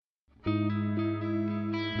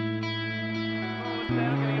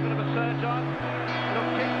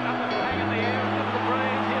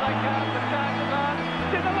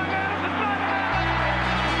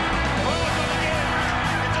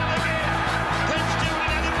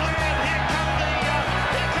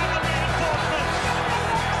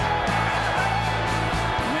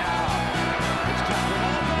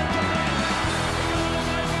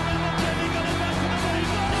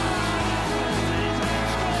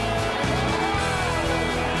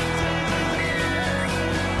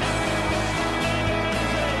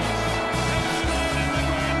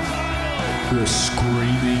The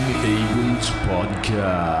Screaming Eagles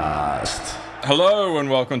Podcast. Hello and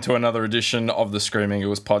welcome to another edition of the Screaming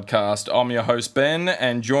Eagles Podcast. I'm your host Ben,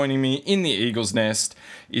 and joining me in the Eagles Nest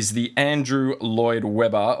is the Andrew Lloyd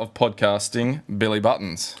Webber of podcasting, Billy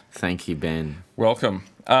Buttons. Thank you, Ben. Welcome.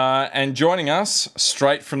 And joining us,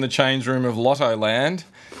 straight from the change room of Lotto Land,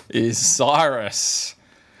 is Cyrus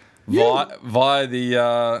via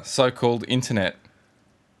the so-called internet.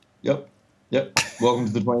 Yep. Welcome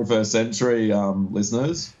to the 21st century,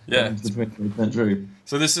 listeners. Yeah. Welcome to the 21st century.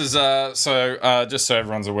 So this is, just so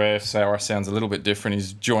everyone's aware, Cyrus sounds a little bit different.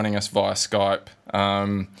 He's joining us via Skype.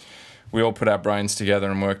 We all put our brains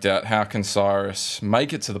together and worked out how can Cyrus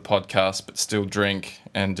make it to the podcast but still drink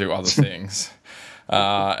and do other things.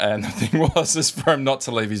 And the thing was for him not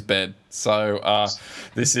to leave his bed. So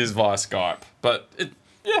this is via Skype. But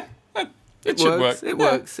it should work. It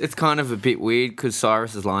works. It's kind of a bit weird because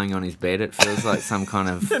Cyrus is lying on his bed. It feels like some kind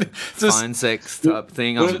of phone sex type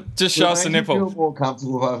thing. Just show us a nipple. I feel more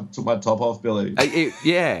comfortable if I took my top off, Billy.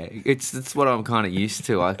 It's what I'm kind of used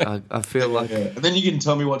to. I feel like... Yeah. And then you can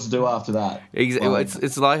tell me what to do after that. Exactly.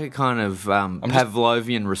 It's like a kind of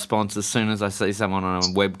Pavlovian response. As soon as I see someone on a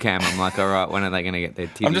webcam, I'm like, all right, when are they going to get their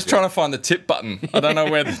titties? I'm just trying to find the tip button. I don't know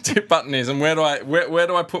where the tip button is, and where do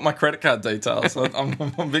I put my credit card details? I'm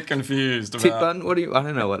a bit confused. Tip button? I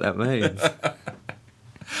don't know what that means.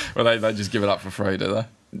 Well, they just give it up for free, do they?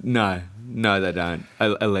 No, they don't.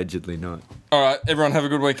 Allegedly not. All right, everyone have a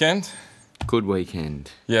good weekend. Good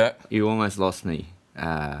weekend. Yeah. You almost lost me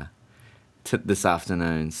this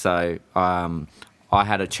afternoon. So I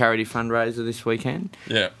had a charity fundraiser this weekend.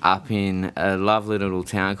 Yeah. Up in a lovely little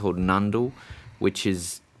town called Nundle, which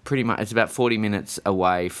is it's about 40 minutes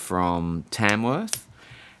away from Tamworth.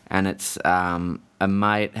 And it's a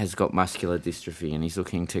mate has got muscular dystrophy and he's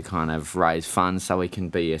looking to kind of raise funds so he can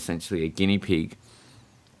be essentially a guinea pig.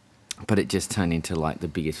 But it just turned into like the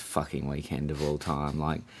biggest fucking weekend of all time.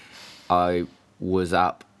 Like I was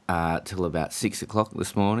up till about 6 o'clock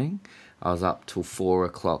this morning. I was up till 4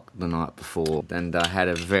 o'clock the night before, and I had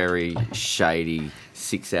a very shady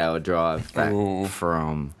 6-hour drive back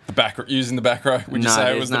from using the back road. Would you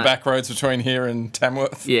say it was the back roads between here and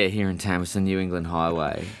Tamworth? Yeah, here in Tamworth, the New England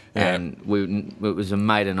Highway, and it was a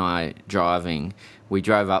mate and I driving. We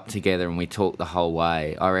drove up together and we talked the whole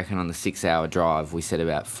way. I reckon on the 6-hour drive we said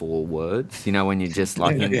about 4 words. You know, when you're just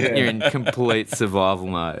like you're in complete survival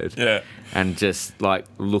mode, and just like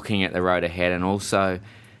looking at the road ahead, and also.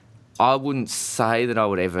 I wouldn't say that I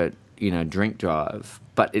would ever, drink drive,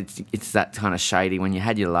 but it's that kind of shady when you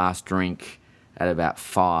had your last drink at about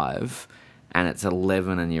 5 and it's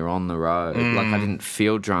 11 and you're on the road. Like I didn't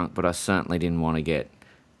feel drunk, but I certainly didn't want to get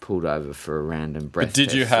pulled over for a random breath But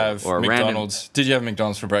did you have or McDonald's? Did you have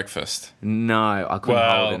McDonald's for breakfast? No, I couldn't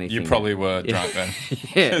hold anything. You probably were drunk then.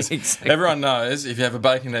 Yeah, exactly. Everyone knows if you have a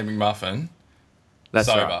bacon egg McMuffin, that's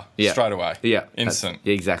sober, right. Straight away. Yeah, instant.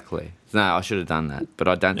 Exactly. No, I should have done that, but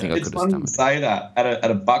I don't think I could have stomached it. It's funny to say that.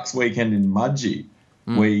 At a Bucks weekend in Mudgee,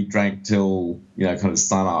 we drank till, kind of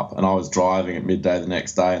sun up, and I was driving at midday the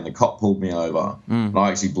next day, and the cop pulled me over, and I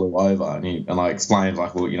actually blew over, and I explained,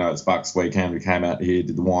 like, well, it's Bucks weekend, we came out here,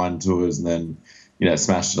 did the wine tours, and then,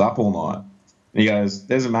 smashed it up all night. And he goes,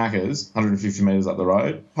 there's a Macca's, 150 metres up the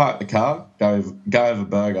road, park the car, go over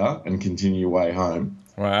burger, and continue your way home.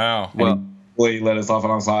 Wow. He let us off,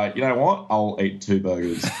 and I was like, you know what? I'll eat 2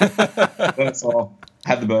 burgers. Let us off,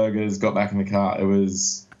 had the burgers, got back in the car. It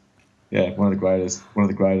was, one of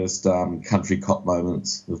the greatest country cop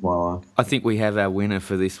moments of my life. I think we have our winner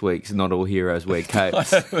for this week's Not All Heroes Wear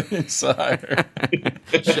Capes. I think so.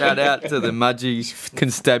 Shout out to the Mudgee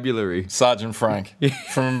Constabulary, Sergeant Frank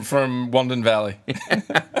from Wandon Valley.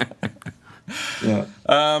 Yeah.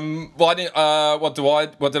 What did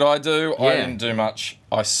I do? I didn't do much.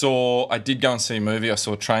 I did go and see a movie. I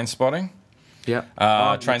saw Trainspotting. Yeah.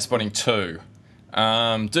 Trainspotting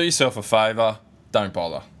 2. Do yourself a favour. Don't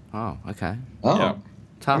bother. Oh, okay. Oh. Yeah.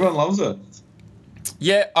 Tough. Everyone loves it.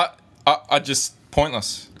 Yeah, I just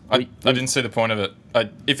pointless. I didn't see the point of it.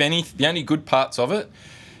 The only good parts of it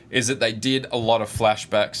is that they did a lot of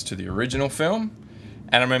flashbacks to the original film.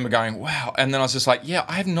 And I remember going, wow. And then I was just like,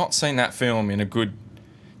 I have not seen that film in a good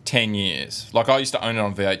 10 years. Like, I used to own it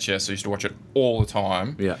on VHS. I used to watch it all the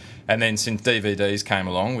time. Yeah. And then since DVDs came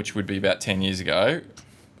along, which would be about 10 years ago,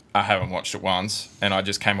 I haven't watched it once. And I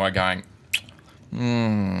just came away going,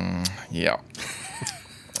 yeah.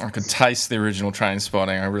 I could taste the original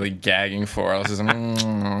Trainspotting. I'm really gagging for it. I was just,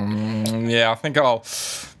 I think I'll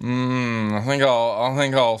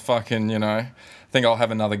fucking, think I'll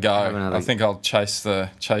have another go. I think I'll chase the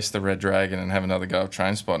Red Dragon and have another go of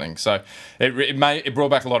Train Spotting. So it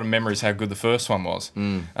brought back a lot of memories how good the first one was.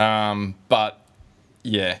 But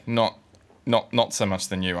yeah, not so much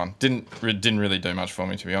the new one. Didn't really do much for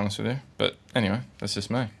me, to be honest with you. But anyway, that's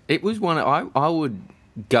just me. It was I would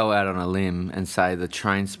go out on a limb and say the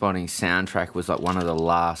Train Spotting soundtrack was like one of the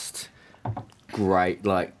last great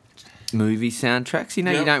like movie soundtracks. You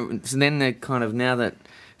know, you don't. So then they're kind of, now that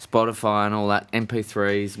Spotify and all that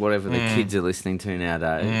MP3s, whatever the kids are listening to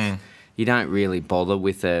nowadays, you don't really bother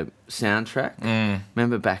with a soundtrack.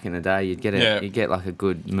 Remember back in the day, you'd get like a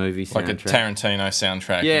good movie soundtrack, like a Tarantino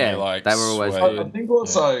soundtrack. Yeah, and you're like, they were always sweet. good. I think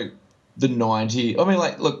also the 90s. I mean,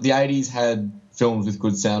 like, look, the 80s had films with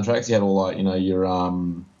good soundtracks. You had all like, you know, your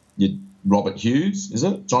Robert Hughes, is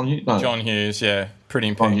it? John Hughes? No. John Hughes, yeah. Pretty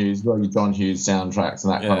in John Pink. Hughes. You got your John Hughes soundtracks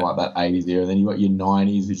and that kind of like that 80s era. Then you got your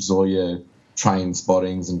 90s, which is all your Train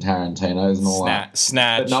Spottings and Tarantinos and all that.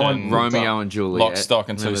 Snatch and Romeo and Juliet. Lock, Stock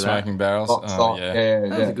and Two Smoking Barrels. Lock, Stock, That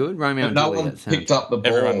was good. Romeo and no Juliet. one picked up the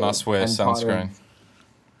ball. Everyone must wear sunscreen.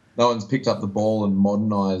 No one's picked up the ball and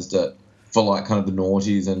modernised it for like kind of the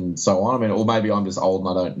noughties and so on. I mean, or maybe I'm just old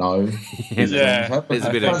and I don't know. There's a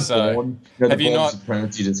bit of born. You know, have you not?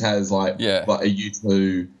 Supremacy just has like a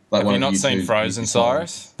U2. Like have you not seen Frozen,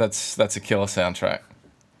 Cyrus? That's a killer soundtrack.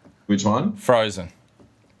 Which one? Frozen.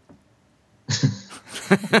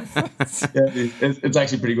 It's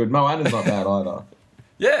actually pretty good. Moana's not bad either.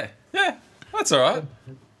 Yeah, that's all right.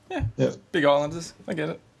 Yeah. Big Islanders, I get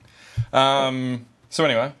it. So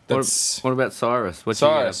anyway, what about Cyrus?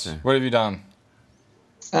 Cyrus, what have you done?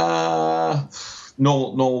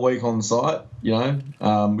 Normal week on site. You know,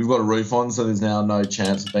 we've got a roof on, so there's now no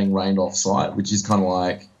chance of being rained off site, which is kind of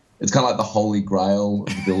like the holy grail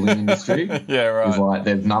of the building industry. Yeah, right. It's like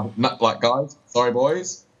there's nothing. Like, guys, sorry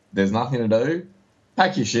boys, there's nothing to do.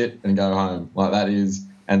 Pack your shit and go home. Like, that is,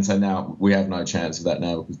 and so now we have no chance of that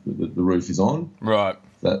now because the roof is on. Right.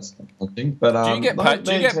 That's I think. But do you get paid?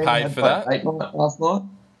 Do you get paid for that? 8 night last night.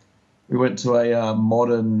 We went to a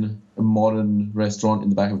modern restaurant in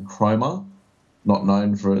the back of Cromer, not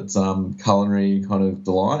known for its culinary kind of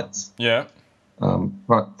delights. Yeah.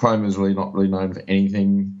 Cromer is really not really known for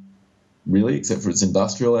anything, really, except for its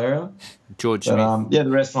industrial area. George Smith. The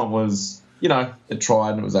restaurant was, you know, it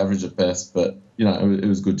tried and it was average at best, but you know, it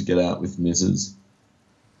was good to get out with Mrs.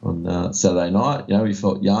 on Saturday night. You know, we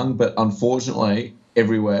felt young, but unfortunately,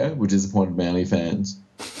 everywhere we disappointed Manly fans.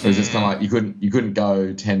 It was just kind of like you couldn't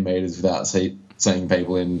go 10 metres without seeing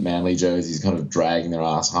people in Manly jerseys kind of dragging their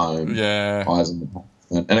ass home. Yeah. Eyes on the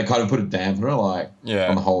pavement. And it kind of put a dampener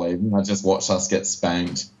on the whole evening. I just watched us get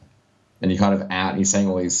spanked, and you're kind of out and you're seeing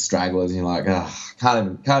all these stragglers and you're like,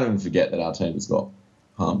 can't even forget that our team has got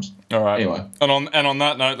pumped. All right. Anyway. And on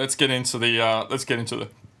that note, let's get into the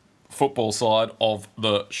football side of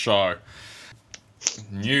the show.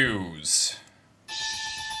 News.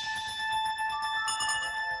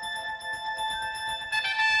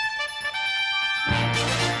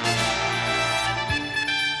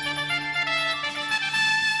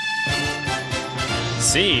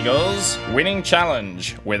 Seagulls winning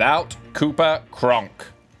challenge without Cooper Cronk.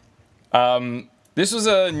 This was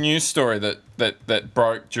a news story that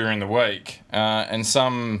broke during the week, and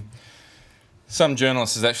some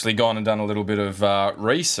journalist has actually gone and done a little bit of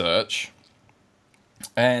research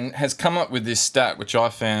and has come up with this stat which I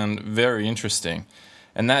found very interesting,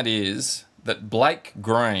 and that is that Blake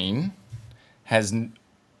Green has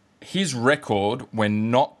his record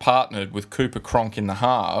when not partnered with Cooper Cronk in the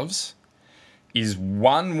halves is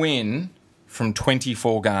 1 win from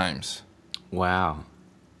 24 games. Wow.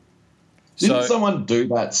 Didn't someone do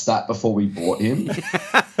that stat before we bought him?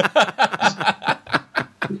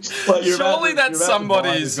 Surely that's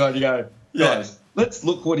somebody's... You go, guys, let's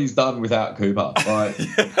look what he's done without Cooper. Like,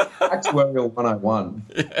 actuarial 101.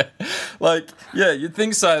 Yeah. You'd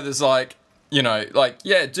think so. There's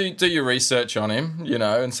do your research on him, you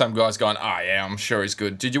know, and some guy's going, I'm sure he's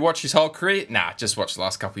good. Did you watch his whole career? Nah, just watch the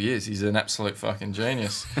last couple of years. He's an absolute fucking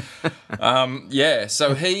genius.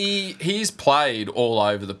 So he's played all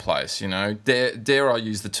over the place, you know. Dare I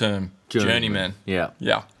use the term journeyman. Yeah.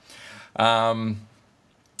 Yeah.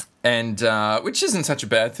 Which isn't such a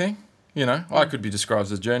bad thing, you know. I could be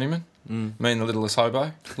described as a journeyman. Me and the Littlest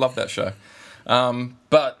Hobo. Love that show.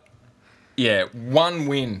 But, yeah, 1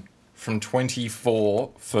 win from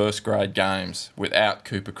 24 first-grade games without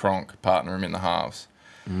Cooper Cronk partner him in the halves.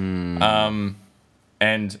 And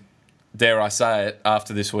dare I say it,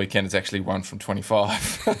 after this weekend, it's actually 1 from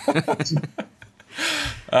 25.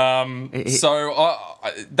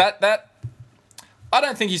 I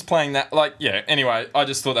don't think he's playing that. Like, yeah. Anyway, I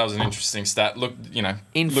just thought that was an interesting stat. Look,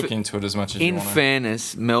 look into it as much as you want. In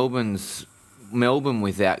fairness, Melbourne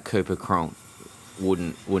without Cooper Cronk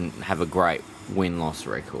wouldn't have a great win-loss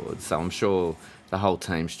record. So I'm sure the whole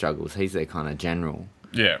team struggles. He's their kind of general.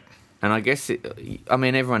 Yeah. And I guess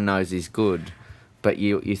everyone knows he's good, but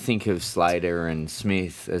you think of Slater and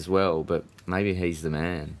Smith as well. But maybe he's the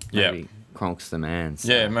man. Maybe Cronk's the man.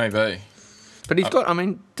 So. Yeah, maybe. But he's got,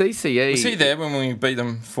 DCE... Was he there when we beat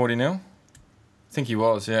them 40-0? I think he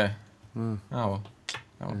was, yeah. Oh,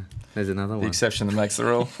 well. There's another one. The exception that makes the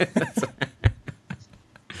rule.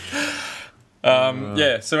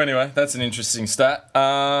 So anyway, that's an interesting stat.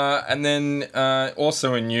 And then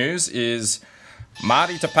also in news is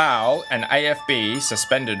Marty Tapau and AFB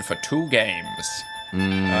suspended for 2 games.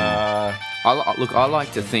 I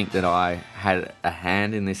like to think that I had a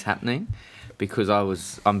hand in this happening because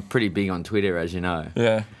I'm pretty big on Twitter, as you know.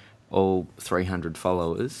 Yeah. All 300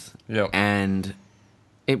 followers. Yep. And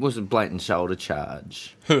it was a blatant shoulder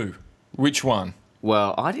charge. Who? Which one?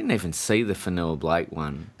 Well, I didn't even see the Fanua Blake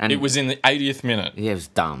one. And it was in the 80th minute. Yeah, it was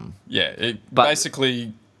dumb. Yeah,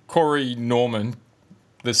 basically, Corey Norman,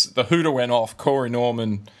 the hooter went off, Corey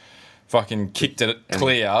Norman fucking kicked it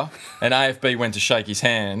clear, and AFB went to shake his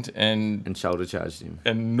hand and shoulder charged him.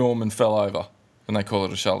 And Norman fell over, and they call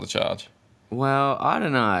it a shoulder charge. Well, I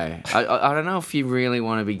don't know. I don't know if you really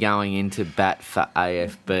want to be going into bat for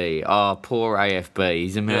AFB. Oh, poor AFB.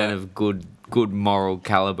 He's a man of good moral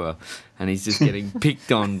calibre, and he's just getting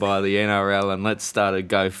picked on by the NRL. And let's start a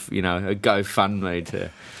GoFundMe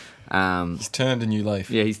to. He's turned a new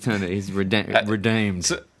leaf. Yeah, he's redeemed.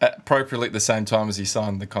 So appropriately at the same time as he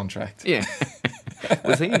signed the contract. Yeah.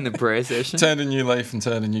 Was he in the prayer session? Turned a new leaf and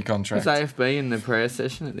turned a new contract. Was AFB in the prayer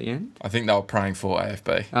session at the end? I think they were praying for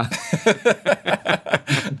AFB.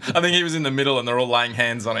 I think he was in the middle and they're all laying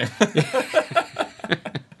hands on him.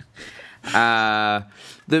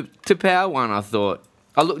 The Tapau one, I thought.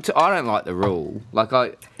 I don't like the rule.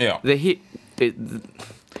 The hit.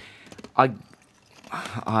 I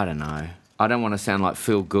don't know. I don't want to sound like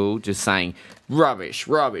Phil Gould just saying rubbish,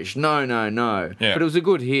 no. Yeah. But it was a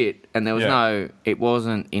good hit, and there was it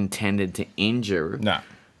wasn't intended to injure. No.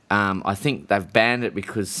 I think they've banned it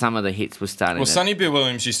because some of the hits were starting. Well, Sonny Bill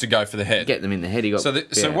Williams used to go for the head. Get them in the head.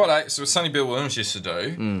 What Sonny Bill Williams used to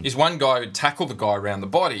do is one guy would tackle the guy around the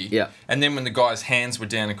body, and then when the guy's hands were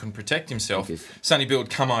down and couldn't protect himself, Sonny Bill would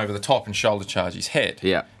come over the top and shoulder charge his head.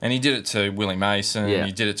 Yeah. And he did it to Willie Mason. Yeah.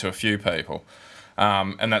 He did it to a few people.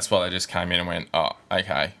 And that's why they just came in and went, oh,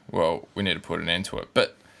 okay, well, we need to put an end to it.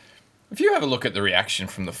 But if you have a look at the reaction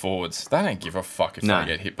from the forwards, they don't give a fuck if they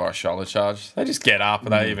get hit by a shoulder charge. They just get up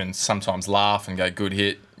and they even sometimes laugh and go, good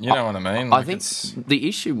hit. You know what I mean? I think the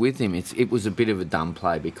issue with him, it was a bit of a dumb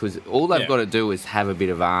play because all they've got to do is have a bit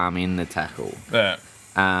of arm in the tackle. Yeah.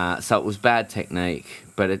 So it was bad technique,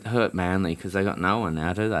 but it hurt Manly because they got no one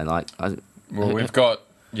now, do they? We've got,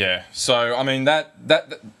 So, I mean,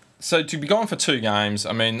 So to be gone for 2 games,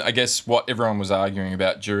 I mean, I guess what everyone was arguing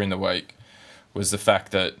about during the week was the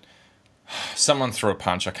fact that someone threw a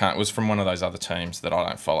punch. It was from one of those other teams that I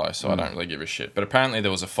don't follow, so I don't really give a shit. But apparently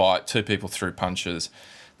there was a fight. 2 people threw punches.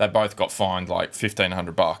 They both got fined like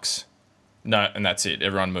 $1,500. No, and that's it.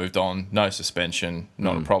 Everyone moved on. No suspension.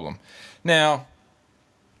 Not a problem. Now,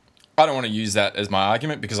 I don't want to use that as my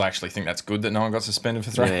argument because I actually think that's good that no one got suspended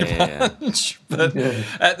for throwing a punch. But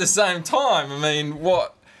at the same time, I mean,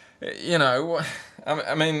 what...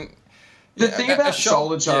 I mean... The thing about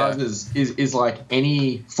shoulder charges is like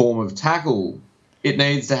any form of tackle, it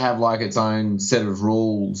needs to have like its own set of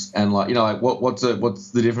rules and what's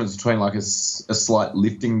the difference between like a slight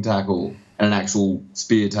lifting tackle and an actual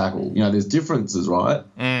spear tackle? There's differences, right?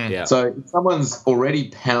 Yeah. So if someone's already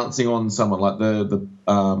pouncing on someone like it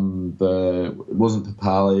wasn't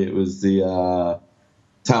Papali, it was the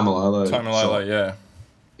Tamalolo. Tamalolo, yeah.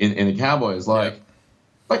 In the Cowboys, like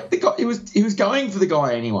the guy, he was going for the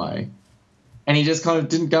guy anyway, and he just kind of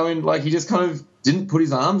didn't go in. Like he just kind of didn't put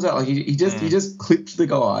his arms out. Like he just clipped the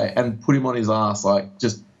guy and put him on his ass, like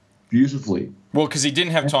just beautifully. Well, because he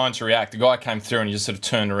didn't have time to react. The guy came through and he just sort of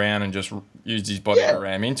turned around and just used his body to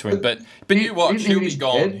ram into him. But you watch, he'll be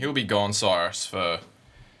gone. Head. He'll be gone, Cyrus. For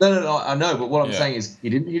no, I know. But what I'm saying is, he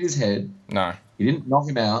didn't hit his head. No, he didn't knock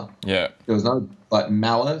him out. Yeah, there was no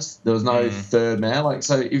malice. There was no third man. Like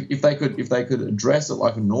so, if they could address it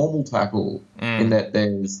like a normal tackle, in that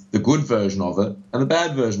there's the good version of it and the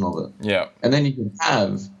bad version of it. Yeah, and then you can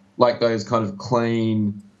have like those kind of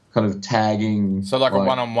clean, kind of tagging. So like a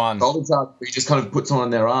one-on-one. Where you just kind of put someone on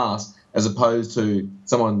their ass, as opposed to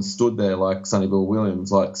someone stood there like Sonny Bill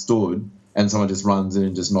Williams, and someone just runs in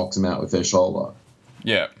and just knocks him out with their shoulder.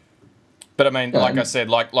 Yeah. But I mean, like I said,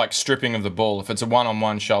 like stripping of the ball. If it's a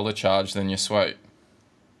one-on-one shoulder charge, then you're sweet.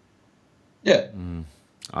 Yeah.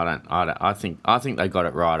 I think they got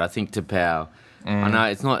it right. I think Tapau. I know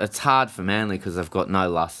it's hard for Manly because they've got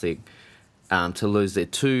no Lussick to lose their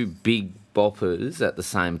two big boppers at the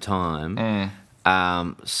same time.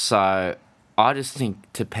 So I just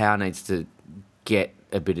think Tapau needs to get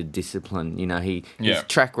a bit of discipline. You know, his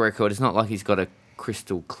track record. It's not like he's got a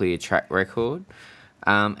crystal clear track record.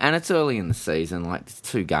 And it's early in the season, like it's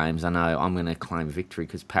 2 games. I know I'm going to claim victory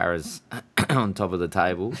because Para's on top of the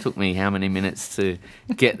table. Took me how many minutes to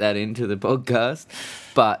get that into the podcast.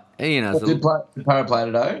 But, you know... Did Para play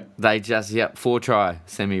today? They just, 4-try,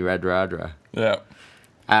 semi-radradra. Yeah.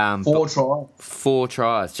 4 tries? 4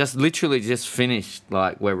 tries. Literally just finished,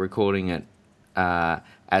 like we're recording it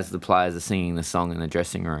as the players are singing the song in the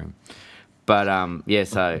dressing room. But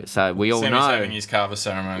so we all know having his carver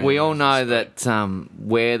ceremony. We all know that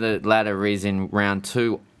where the ladder is in round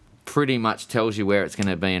 2 pretty much tells you where it's going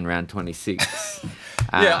to be in round 26.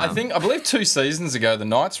 I believe 2 seasons ago the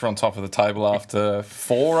Knights were on top of the table after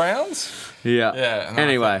 4 rounds. Yeah. Yeah.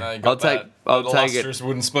 Anyway, I'll take it.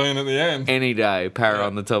 Wooden spoon at the end any day. Para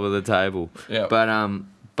on the top of the table. Yeah.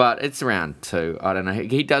 But it's round 2. I don't know.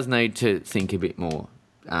 He does need to think a bit more.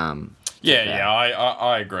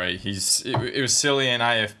 I agree. It was silly in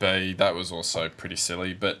AFB. That was also pretty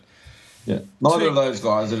silly, but neither of those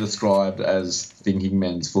guys are described as thinking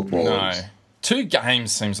men's footballers. No, 2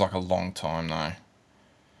 games seems like a long time though.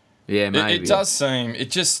 Yeah, maybe it does seem.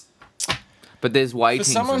 It just. But there's waiting for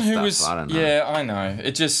someone who was. I don't know. Yeah, I know.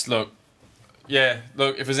 It just look. Yeah,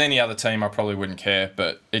 look. If it was any other team, I probably wouldn't care.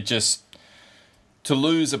 But it just to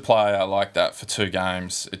lose a player like that for 2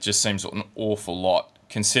 games, it just seems an awful lot.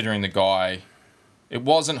 Considering the guy, it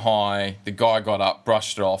wasn't high. The guy got up,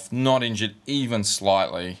 brushed it off, not injured even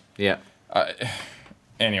slightly. Yeah.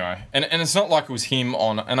 Anyway, and it's not like it was him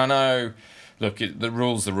on. And I know, look, the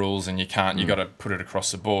rules, and you can't. You got to put it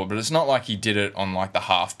across the board. But it's not like he did it on like the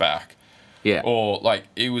halfback. Yeah. Or like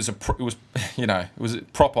it was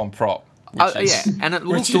prop on prop. And it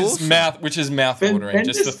looks awesome. Which is mouth-watering,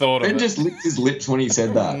 just the thought of it. Ben just licked his lips when he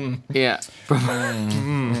said that. Yeah.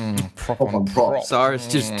 Prop on prop. Cyrus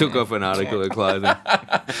just took off an article of clothing.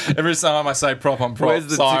 Every time I say prop on prop,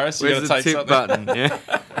 Cyrus, you got to take tip something. Button? Yeah.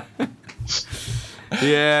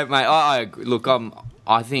 Yeah, mate. I look.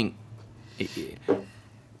 I think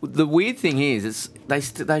the weird thing is,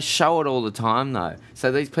 they show it all the time though. So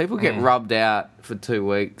these people get rubbed out for 2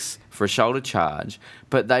 weeks for a shoulder charge,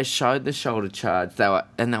 but they showed the shoulder charge. They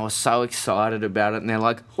were so excited about it, and they're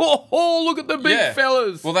like, "Oh, look at the big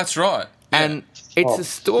fellas!" Well, that's right. Yeah. And it's a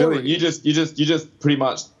story. Billy, you just pretty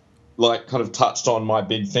much like kind of touched on my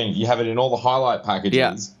big thing. You have it in all the highlight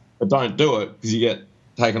packages, but don't do it because you get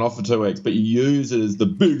taken off for 2 weeks. But you use it as the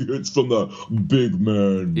big hits from the big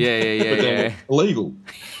man. Yeah. But then it's illegal.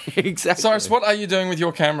 Exactly. Cyrus, what are you doing with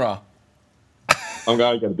your camera? I'm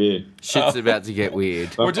going to get a beer. Shit's about to get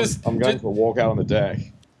weird. I'm going for a walk out on the deck.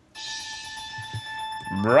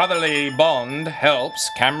 Brotherly bond helps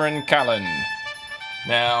Cameron Cullen.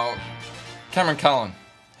 Now, Cameron Cullen,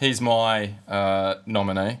 he's my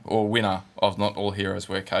nominee or winner of Not All Heroes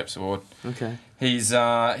Wear Capes award. Okay. He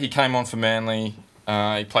came on for Manly.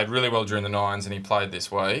 He played really well during the Nines, and he played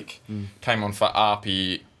this week. Came on for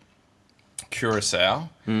Arpi Curaçao,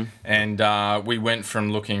 and we went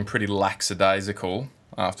from looking pretty lackadaisical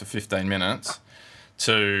after 15 minutes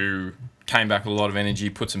to came back with a lot of energy,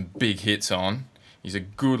 put some big hits on. He's a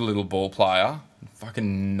good little ball player,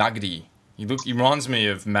 fucking nuggety. He reminds me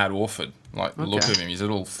of Matt Orford, like the look of him. He's a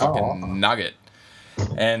little fucking nugget.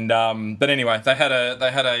 And but anyway, they had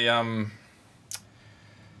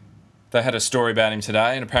a story about him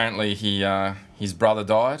today, and apparently his brother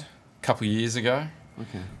died a couple of years ago.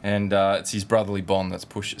 Okay. And it's his brotherly bond that's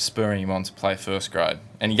spurring him on to play first grade.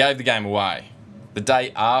 And he gave the game away. The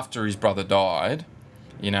day after his brother died,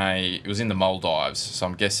 it was in the Maldives, so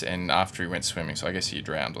I'm guessing after he went swimming, so I guess he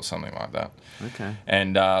drowned or something like that. Okay.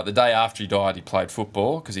 And the day after he died, he played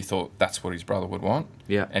football because he thought that's what his brother would want.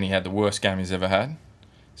 Yeah. And he had the worst game he's ever had.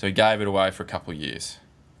 So he gave it away for a couple of years.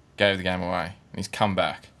 Gave the game away. And he's come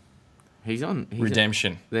back. He's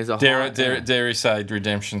redemption. There's a dare he say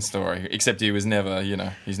redemption story? Except he was never,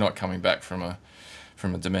 he's not coming back from a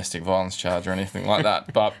domestic violence charge or anything like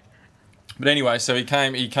that. But anyway, so he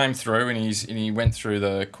came through and he went through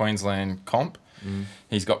the Queensland comp.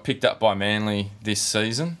 He's got picked up by Manly this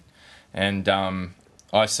season, and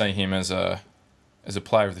I see him as a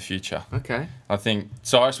player of the future. Okay. I think.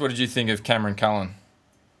 Cyrus, what did you think of Cameron Cullen?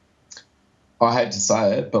 I hate to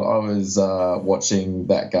say it, but I was watching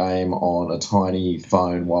that game on a tiny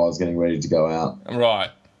phone while I was getting ready to go out.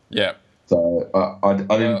 Right. Yeah. So I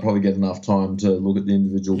didn't probably get enough time to look at the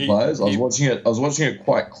individual players. I was watching it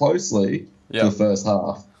quite closely for the first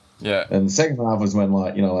half. Yeah. And the second half was when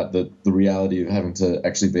the reality of having to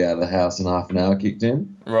actually be out of the house in half an hour kicked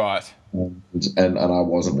in. Right. And I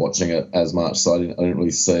wasn't watching it as much, so I didn't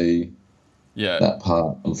really see that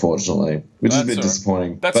part, unfortunately, which is a bit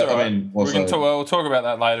disappointing. That's all right. I mean, we'll talk about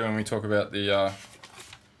that later when we talk about the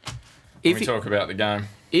game.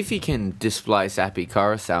 If he can displace Api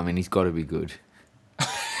Coruscant, I mean, he's got to be good.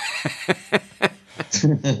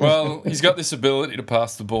 Well, he's got this ability to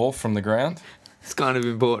pass the ball from the ground. It's kind of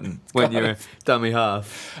important when you're a dummy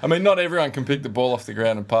half. I mean, not everyone can pick the ball off the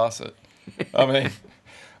ground and pass it. I mean,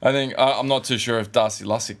 I think I'm not too sure if Darcy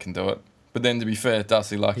Lussick can do it. But then, to be fair,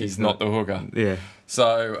 Darcy Lucky's not the hooker. Yeah.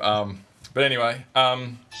 So, but anyway,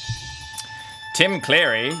 Tim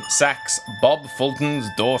Cleary sacks Bob Fulton's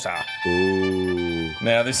daughter. Ooh.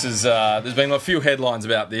 Now, this is there's been a few headlines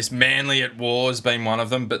about this. Manly at War has been one of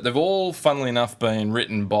them, but they've all, funnily enough, been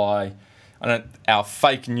written by our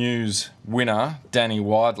fake news winner, Danny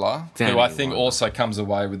Weidler, who I think also comes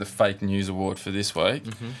away with the fake news award for this week.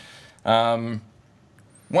 Mm-hmm.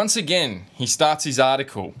 Once again, he starts his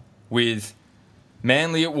article with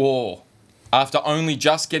Manly at War after only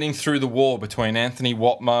just getting through the war between Anthony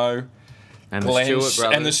Watmoe and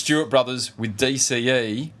the Stewart brothers with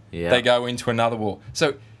DCE. Yeah. They go into another war.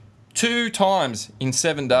 So 2 times in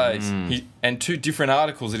 7 days, and 2 different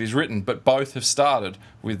articles that he's written, but both have started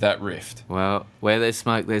with that rift. Well, where there's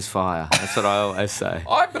smoke, there's fire. That's what I always say.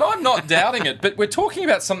 But I'm not doubting it. But we're talking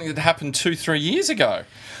about something that happened 2-3 years ago.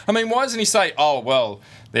 I mean, why doesn't he say, oh, well,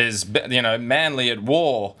 there's, Manly at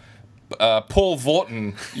War, Paul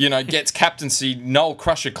Vaughton, gets captaincy, Noel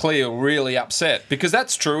Crusher-Cleal really upset? Because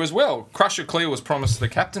that's true as well. Crusher-Cleal was promised the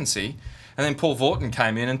captaincy, and then Paul Vaughton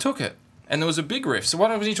came in and took it. And there was a big rift. So why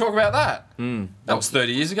don't he talk about that? That was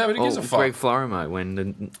 30 years ago, but he gives a fuck. Greg Florimo,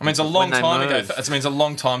 it's a long time ago. It's a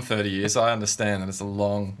long time, 30 years. I understand that it's a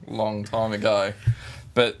long, long time ago.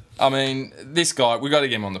 But, I mean, this guy, we got to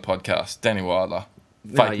get him on the podcast, Danny Weidler.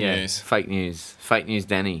 Fake news. Fake news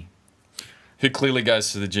Danny. Who clearly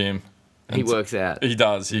goes to the gym. He works out. He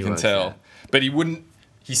does, you can tell. Out. But he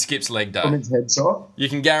skips leg day. From his headshot? You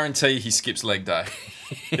can guarantee he skips leg day.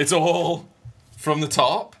 It's all from the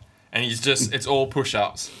top. And it's all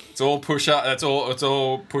push-ups. It's all push-ups,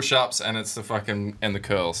 and it's the fucking and the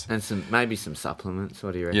curls. And maybe some supplements.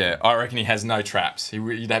 What do you reckon? Yeah, I reckon he has no traps.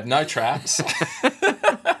 He'd have no traps.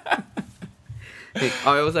 I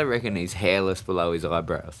also reckon he's hairless below his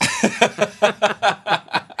eyebrows.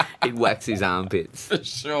 He'd wax his armpits. For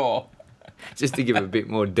sure. Just to give a bit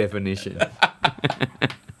more definition.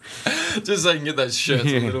 Just so I can get those shirts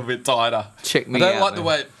a little bit tighter. Check me out. I don't like the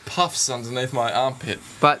way it puffs underneath my armpit.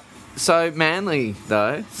 But so Manly,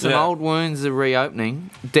 though, some old wounds are reopening.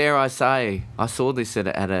 Dare I say, I saw this at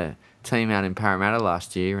a team out in Parramatta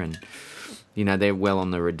last year, and they're well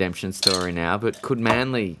on the redemption story now. But could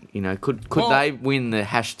Manly, could they win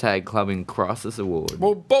the #Club in Crisis award?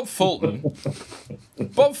 Well, Bob Fulton's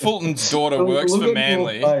daughter works for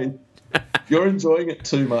Manly. You're enjoying it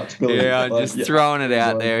too much, Billy. Yeah, I'm just throwing it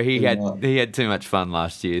out there. He had too much fun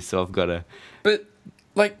last year, so I've got to. But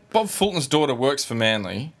Bob Fulton's daughter works for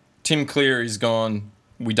Manly. Tim Cleary's gone,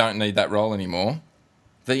 we don't need that role anymore.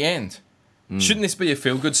 The end. Shouldn't this be a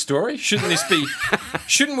feel-good story?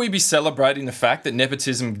 Shouldn't we be celebrating the fact that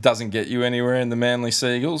nepotism doesn't get you anywhere in the Manly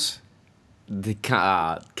Seagulls?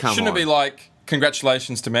 Shouldn't it be like,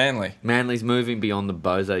 congratulations to Manly? Manly's moving beyond the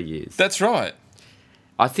bozo years. That's right.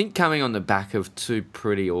 I think coming on the back of 2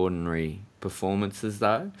 pretty ordinary performances,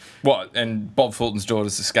 though. What? And Bob Fulton's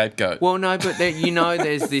daughter's the scapegoat? Well, no, but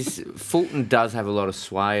there's this... Fulton does have a lot of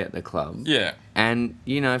sway at the club. Yeah. And,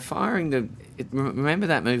 firing the... Remember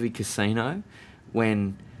that movie Casino?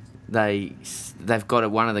 When they've got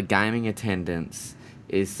one of the gaming attendants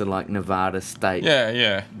is the, Nevada State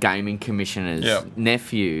Gaming Commissioner's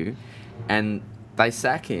nephew, and they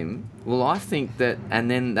sack him. Well, I think that... And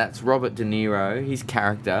then that's Robert De Niro. His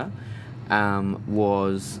character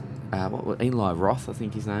was... Eli Roth, I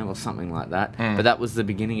think his name, or something like that. But that was the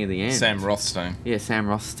beginning of the end. Sam Rothstein. Yeah, Sam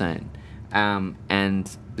Rothstein. And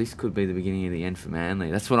this could be the beginning of the end for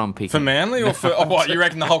Manly. That's what I'm picking. For Manly, or for what? You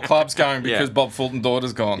reckon the whole club's going because Bob Fulton's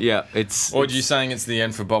daughter's gone? Yeah, Or are you saying it's the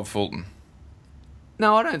end for Bob Fulton?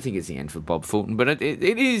 No, I don't think it's the end for Bob Fulton, but it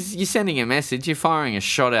is. You're sending a message. You're firing a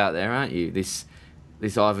shot out there, aren't you? This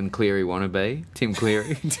Ivan Cleary wannabe, Tim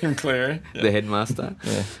Cleary. Tim Cleary. The headmaster.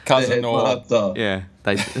 Yeah. Cousin Nor. Yeah.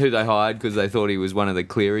 Who they hired because they thought he was one of the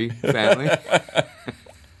Cleary family.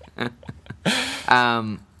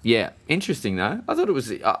 Yeah, interesting though. I thought it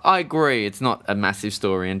was... I agree, it's not a massive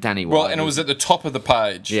story, and Danny White... Well, and it was at the top of the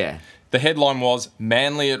page. Yeah. The headline was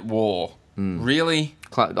Manly at War. Really?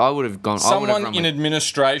 I would have gone... Someone in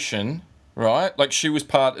administration, right? Like, she was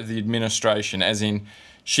part of the administration, as in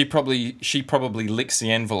she probably licks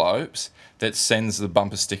the envelopes that sends the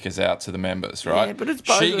bumper stickers out to the members, right? Yeah, but it's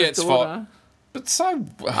Bozo's daughter. But so...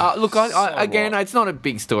 look, again, it's not a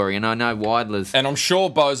big story, and I know Weidler's... And I'm sure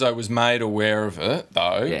Bozo was made aware of it,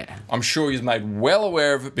 though. Yeah. I'm sure he was made well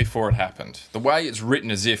aware of it before it happened. The way it's written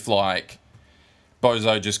as if, like,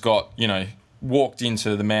 Bozo just got, walked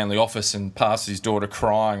into the Manly office and passed his daughter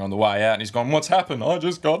crying on the way out, and he's gone, what's happened? I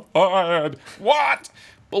just got fired. What?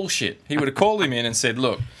 Bullshit. He would have called him in and said,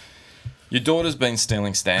 look, your daughter's been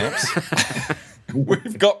stealing stamps.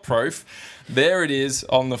 We've got proof. There it is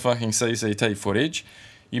on the fucking CCT footage.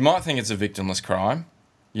 You might think it's a victimless crime,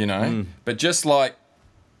 but just like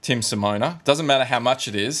Tim Simona, doesn't matter how much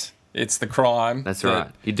it is, it's the crime. That's right.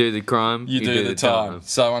 You do the crime, you do the time.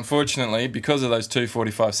 So unfortunately, because of those 2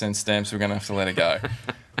 45-cent stamps, we're going to have to let it go.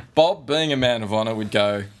 Bob, being a man of honour, would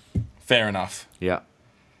go, fair enough. Yeah.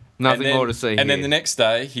 Nothing more to see And then the next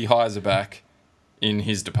day, he hires her back in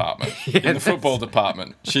his department, in the football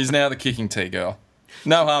department. She's now the kicking tea girl.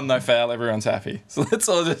 No harm, no foul, everyone's happy. So let's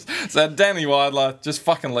all so Danny Weidler, just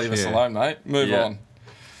fucking leave us alone, mate. Move on.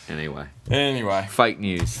 Anyway. Fake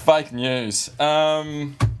news.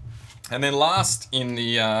 And then last in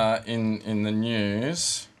the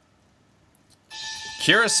news,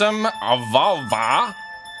 Kirasum Avalva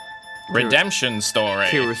redemption story.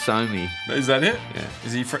 Kirasomi. Is that it? Yeah.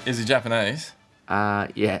 Is he Japanese?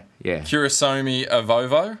 Yeah. Kirasomi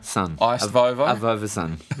Avovo? Son. Iced Vovo? Avovo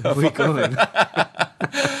son. We call him.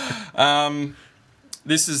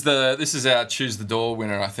 This is our Choose the Door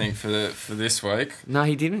winner, I think, for this week. No,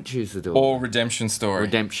 he didn't choose the door. Or Redemption Story.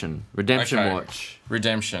 Redemption Okay. Watch.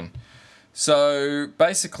 Redemption. So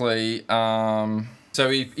basically, he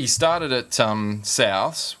started at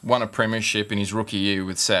Souths, won a premiership in his rookie year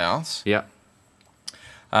with Souths. Yeah.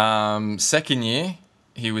 Second year,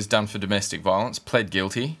 he was done for domestic violence, pled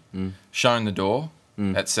guilty, shown the door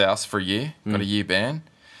at Souths for a year, got a year ban,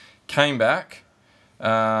 came back,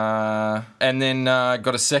 and then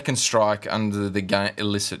got a second strike under the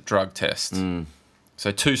illicit drug test.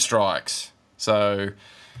 So 2 strikes. So,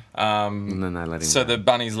 and then they let him so go. the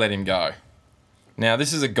bunnies let him go. Now,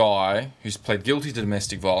 this is a guy who's pled guilty to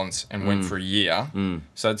domestic violence and went for a year.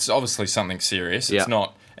 So it's obviously something serious. It's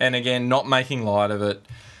not, and again, not making light of it.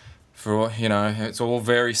 For, it's all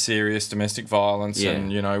very serious domestic violence, and,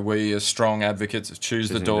 we are strong advocates of Choose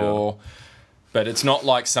the Door. But it's not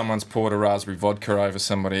like someone's poured a raspberry vodka over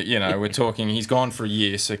somebody. We're talking, he's gone for a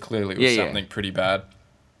year, so clearly it was something pretty bad.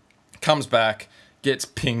 Comes back, gets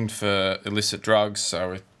pinged for illicit drugs,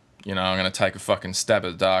 so, I'm going to take a fucking stab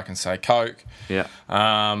at the dark and say Coke. Yeah.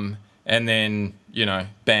 And then,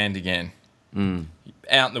 banned again.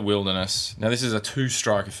 Out in the wilderness. Now, this is a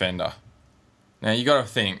 2-strike offender. Now, you got to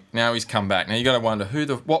think, now he's come back. Now, you got to wonder,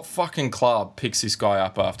 what fucking club picks this guy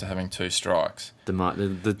up after having 2 strikes?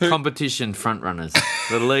 The competition front runners,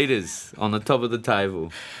 the leaders on the top of the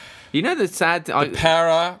table. The sad... The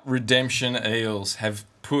Para Redemption Eels have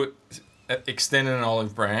extended an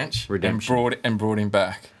olive branch and brought him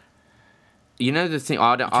back. The thing...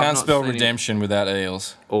 You can't spell redemption without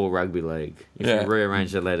eels. Or rugby league. If you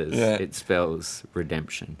rearrange the letters, it spells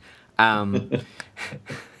redemption.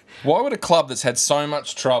 Why would a club that's had so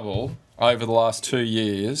much trouble over the last 2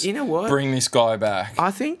 years bring this guy back?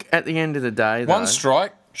 I think at the end of the day, though... 1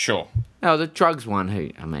 strike? Sure. No, the drugs one,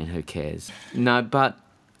 who cares? No, but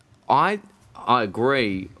I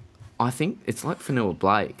agree. I think it's like Fanua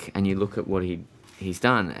Blake, and you look at what he's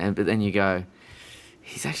done, but then you go,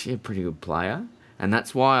 he's actually a pretty good player, and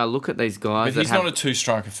that's why I look at these guys... But he's not a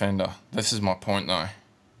 2-strike offender. This is my point, though.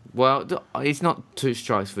 Well, he's not 2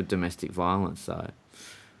 strikes for domestic violence, though.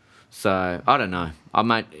 So, I don't know.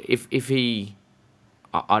 If he...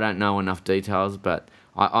 I don't know enough details, but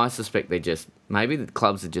I suspect they're just... Maybe the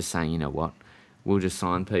clubs are just saying, you know what, we'll just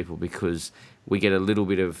sign people because we get a little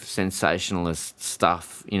bit of sensationalist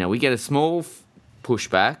stuff. We get a small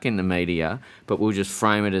pushback in the media, but we'll just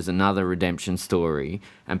frame it as another redemption story,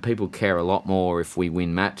 and people care a lot more if we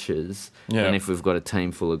win matches than if we've got a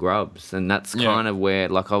team full of grubs. And that's kind of where...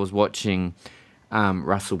 Like, I was watching...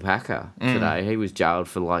 Russell Packer today. He was jailed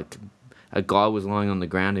for a guy was lying on the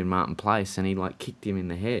ground in Martin Place and he kicked him in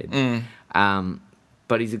the head.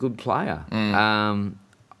 But he's a good player. I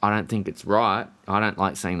don't think it's right. I don't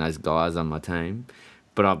like seeing those guys on my team,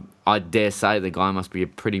 but I dare say the guy must be a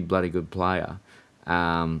pretty bloody good player,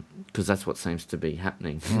 because that's what seems to be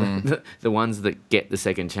happening. The ones that get the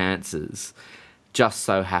second chances just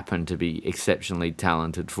so happen to be exceptionally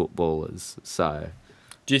talented footballers. So.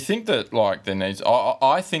 Do you think that, like,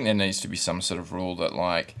 I think there needs to be some sort of rule that,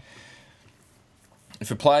 like,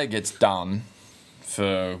 if a player gets done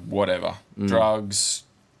for whatever, drugs,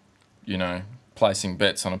 placing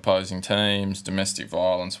bets on opposing teams, domestic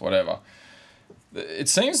violence, whatever, it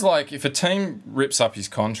seems like if a team rips up his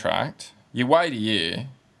contract, you wait a year,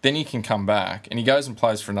 then he can come back, and he goes and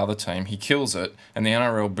plays for another team, he kills it, and the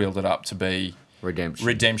NRL build it up to be...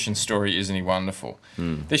 Redemption story, isn't he wonderful?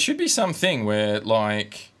 There should be something where,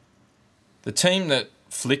 like, the team that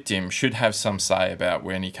flicked him should have some say about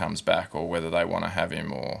when he comes back or whether they want to have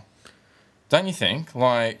him, or... Don't you think?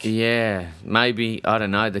 Like... Yeah, maybe, I don't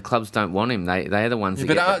know, the clubs don't want him. They're the ones that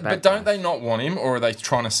get the But don't they not want him, or are they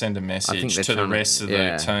trying to send a message to the rest of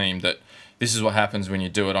the team that this is what happens when you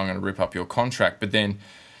do it, I'm going to rip up your contract? But then...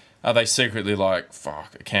 Are they secretly like,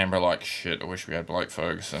 fuck, Canberra, like, shit, I wish we had Blake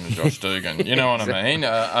Ferguson and Josh Dugan? You know what I mean?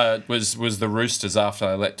 Was the Roosters, after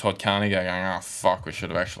they let Todd Carney go, going, oh, fuck, we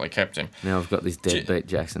should have actually kept him? Now I've got this deadbeat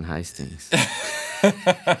Jackson Hastings.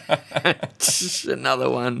 Just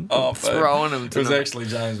another one. Oh, throwing him to It was actually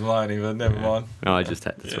James Maloney, but never mind. No, I just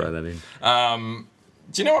had to throw that in.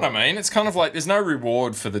 Do you know what I mean? It's kind of like there's no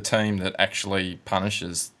reward for the team that actually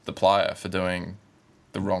punishes the player for doing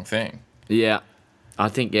the wrong thing. Yeah. I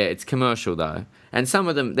think, it's commercial though. And some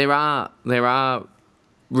of them, there are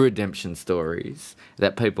redemption stories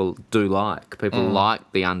that people do like. People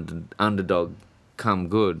like the underdog come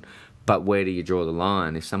good. But where do you draw the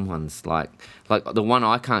line? If someone's like the one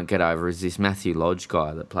I can't get over is this Matthew Lodge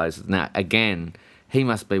guy that plays. Now, again, he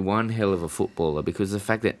must be one hell of a footballer, because the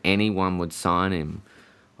fact that anyone would sign him,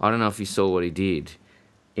 I don't know if you saw what he did.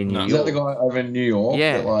 In New York. Is that the guy over in New York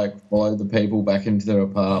that like followed the people back into their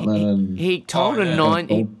apartment and he told held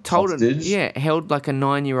like a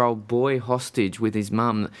 9-year-old boy hostage with his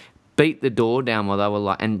mum, beat the door down while they were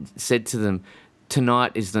like, and said to them,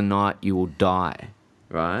 "Tonight is the night you will die."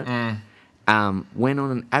 Right? Went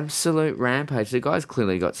on an absolute rampage. The guy's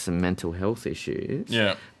clearly got some mental health issues.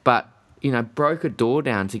 Yeah. But broke a door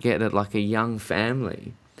down to get at like a young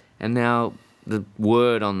family, and now the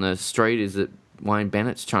word on the street is that Wayne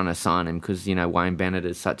Bennett's trying to sign him because, Wayne Bennett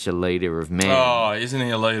is such a leader of men. Oh, isn't he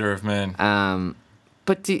a leader of men?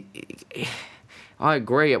 But I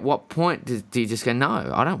agree. At what point do you just go, no,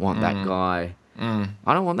 I don't want that guy. I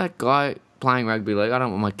don't want that guy playing rugby league. I don't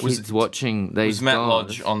want my kids watching these Was Matt guys.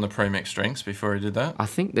 Lodge on the premix drinks before he did that? I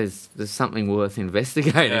think there's something worth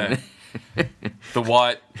investigating. Yeah. The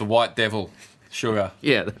white devil, sugar.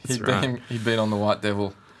 Yeah, that's right. He'd been on the white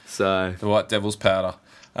devil. So the white devil's powder.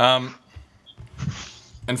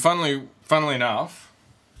 And funnily enough,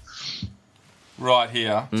 right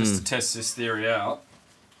here, just to test this theory out.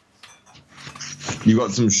 You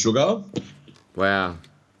got some sugar? Wow.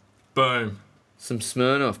 Boom. Some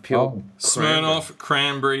Smirnoff pure. Smirnoff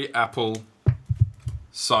cranberry apple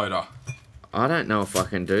soda. I don't know if I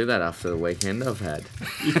can do that after the weekend I've had.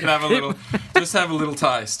 You can have a little, just have a little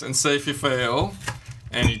taste and see if you feel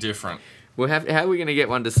any different. How are we going to get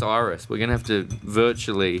one to Cyrus? We're going to have to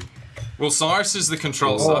virtually... Well, Cyrus is the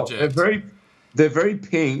control subject. They're very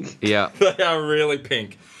pink. Yeah. They are really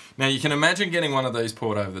pink. Now, you can imagine getting one of these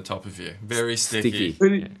poured over the top of you. Very sticky.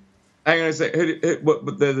 Hang on a sec.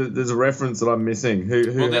 There's a reference that I'm missing.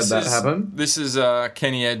 Who had that happen? This is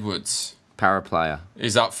Kenny Edwards. Paraplayer.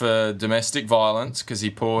 He's up for domestic violence because he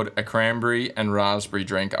poured a cranberry and raspberry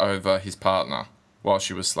drink over his partner while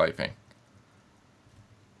she was sleeping.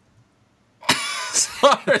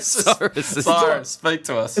 Cyrus, speak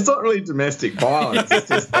to us. It's not really domestic violence. It's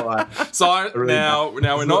just like now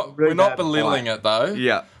we're not belittling it though.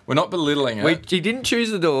 Yeah, we're not belittling it. He didn't choose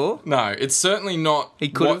the door. No, it's certainly not. He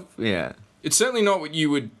could have. Yeah, it's certainly not what you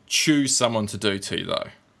would choose someone to do to you though.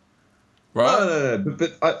 Right? No.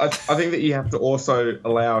 But I think that you have to also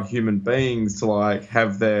allow human beings to like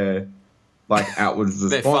have their like outward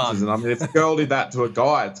responses. And I mean, if a girl did that to a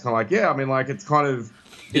guy, it's kind of like it's kind of.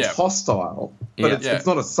 It's hostile, but it's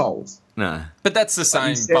not assault. No. But that's the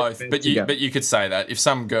same both. But you could say that. If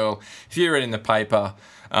some girl, if you read in the paper,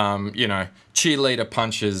 cheerleader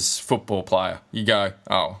punches football player, you go,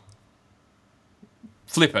 oh.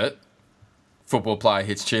 Flip it, football player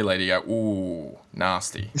hits cheerleader, you go, ooh,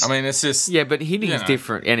 nasty. I mean, it's just... Yeah, but hitting is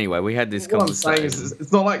different. Anyway, we had this conversation. What I'm saying is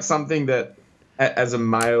it's not like something that... As a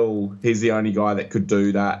male, he's the only guy that could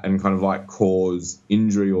do that and kind of like cause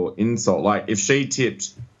injury or insult. Like if she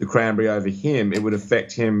tipped the cranberry over him, it would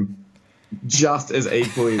affect him just as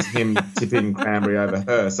equally as him tipping cranberry over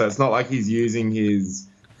her. So it's not like he's using his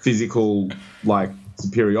physical like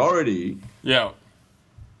superiority. Yeah.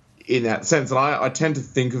 In that sense, and I tend to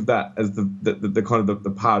think of that as the kind of the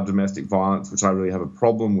part of domestic violence which I really have a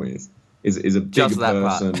problem with is a bigger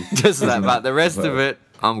person. Just that part. The rest of it.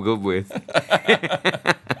 I'm good with.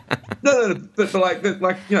 No, but like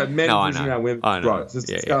you know, men pushing around women's throats. It's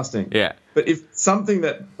disgusting. Yeah. But if something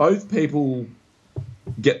that both people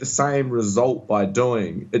get the same result by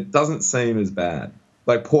doing, it doesn't seem as bad.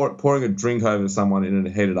 Like pouring a drink over someone in a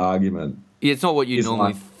heated argument. Yeah, it's not what you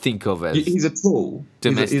normally think of as. He's a tool.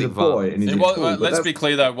 Domestic he's a boy, and he's a tool. Let's be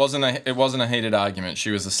clear though, it wasn't a heated argument. She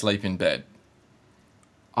was asleep in bed.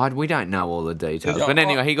 We don't know all the details. But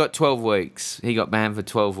anyway, he got 12 weeks. He got banned for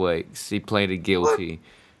 12 weeks. He pleaded guilty. What?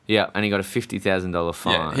 Yeah, and he got a $50,000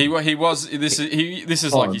 fine. Yeah, he was. This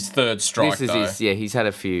is like his third strike. He's had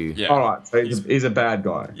a few. Yeah. All right, so he's a bad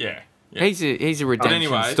guy. Yeah. He's a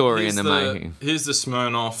redemption story in the making. Here's the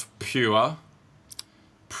Smirnoff Pure,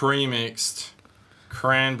 pre-mixed,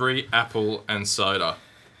 cranberry, apple, and soda.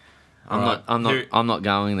 I'm not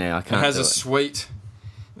going there. I can't. It has a sweet.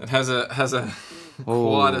 It has a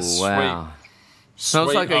quite a sweet.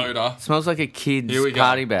 Smells like odor. Smells like a kid's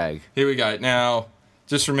party bag. Here we go. Now,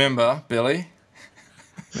 just remember, Billy.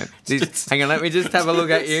 Hang on, let me just have a look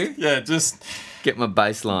at you. Yeah, just get my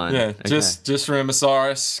baseline. Yeah, okay. Just remember,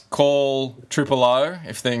 Cyrus, call 000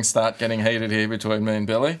 if things start getting heated here between me and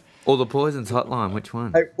Billy. Or the Poisons hotline. Which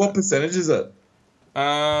one? Hey, what percentage is it?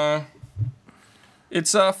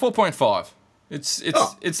 It's 4.5. It's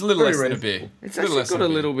a little less than a beer. It's actually got a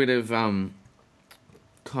little bit of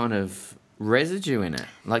kind of residue in it.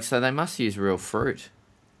 Like, so they must use real fruit.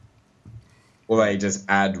 Or they just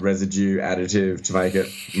add residue additive to make it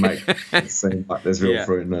seem like there's real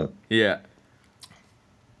fruit in it. Yeah.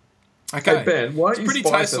 Okay. Hey Ben, why don't it's pretty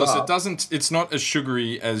tasteless. It's not as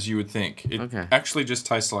sugary as you would think. It actually just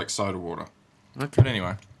tastes like soda water. Okay. But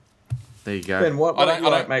anyway. There you go. Ben, why don't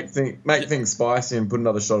you make things spicy and put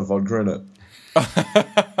another shot of vodka in it?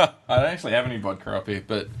 I don't actually have any vodka up here,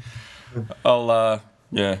 but I'll I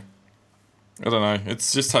don't know. It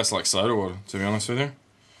just tastes like soda water, to be honest with you.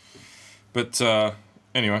 But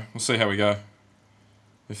anyway, we'll see how we go.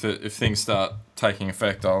 If things start taking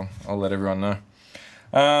effect, I'll let everyone know.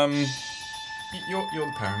 You're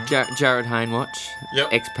the Paraman. Jared Hainwatch,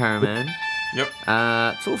 ex-Paraman. Yep.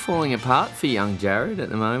 It's all falling apart for young Jared at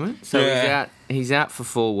the moment. So he's out for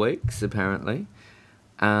 4 weeks, apparently.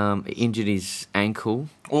 Injured his ankle.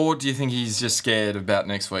 Or do you think he's just scared about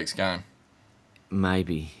next week's game?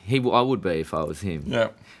 Maybe. I would be if I was him. Yeah.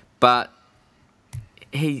 But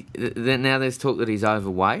now there's talk that he's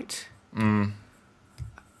overweight.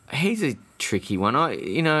 He's a tricky one.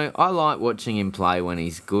 I like watching him play when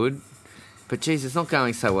he's good. But geez, it's not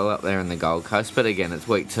going so well up there in the Gold Coast. But again, it's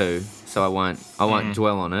week 2, so I won't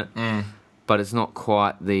dwell on it. But it's not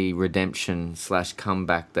quite the redemption /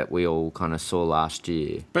 comeback that we all kind of saw last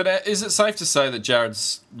year. But is it safe to say that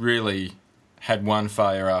Jared's really had one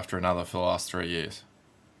failure after another for the last 3 years?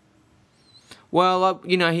 Well,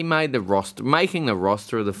 he made the roster. Making the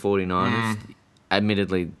roster of the 49ers,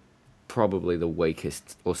 admittedly, probably the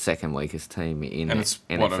weakest or second weakest team in the NFL.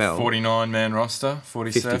 And it's, what, a 49-man roster?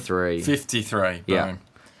 47? 53. 53, boom.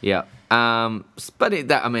 Yeah. But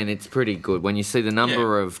it's pretty good when you see the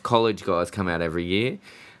number of college guys come out every year.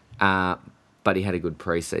 But he had a good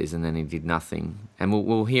preseason, then he did nothing. And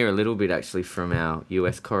we'll hear a little bit actually from our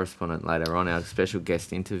US correspondent later on, our special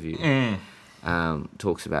guest interview.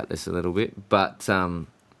 Talks about this a little bit. But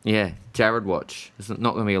Jared watch. There's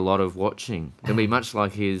not going to be a lot of watching. It'll be much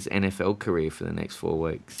like his NFL career for the next 4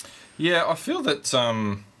 weeks. Yeah, I feel that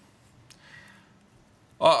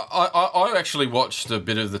I actually watched a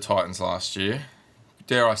bit of the Titans last year.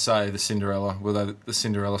 Dare I say the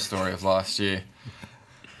Cinderella story of last year.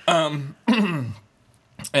 And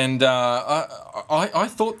I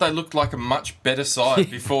thought they looked like a much better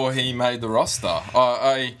side before he made the roster.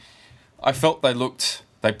 I felt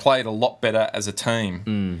they played a lot better as a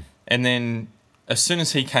team. And then as soon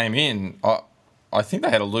as he came in, I think they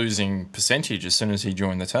had a losing percentage as soon as he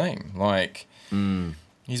joined the team.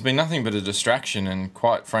 He's been nothing but a distraction and,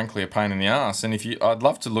 quite frankly, a pain in the ass. And I'd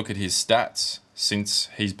love to look at his stats since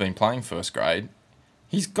he's been playing first grade.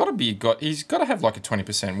 He's got to have like a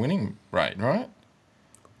 20% winning rate, right?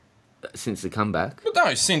 Since the comeback? But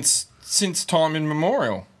no, since time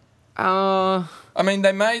immemorial.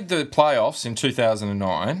 They made the playoffs in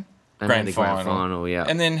 2009, grand final,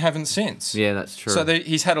 and then haven't since. Yeah, that's true. So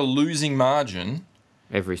he's had a losing margin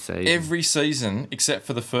every season, except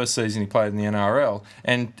for the first season he played in the NRL,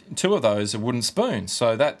 and 2 of those are wooden spoons.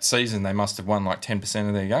 So that season they must have won like 10%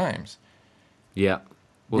 of their games. Yeah.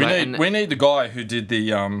 Well, we need the guy who did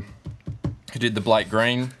the Blake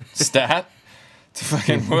Green stat to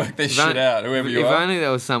fucking work this shit out, whoever you if are. If only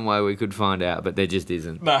there was some way we could find out, but there just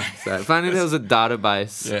isn't. No. So if only there was a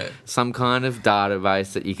database, some kind of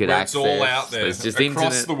database that you could access. It's all out there, just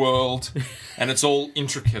across the world, and it's all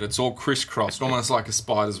intricate, it's all crisscrossed, almost like a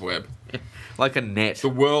spider's web. Like a net. The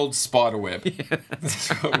world's spider web. Yeah. That's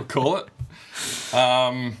what we'll call it.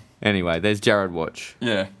 Anyway, there's Jared Watch.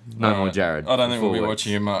 Yeah. No more Jared. I don't think we'll be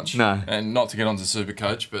watching him much. No. And not to get onto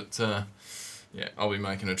Supercoach, but yeah, I'll be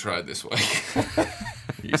making a trade this week.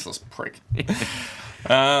 Useless prick.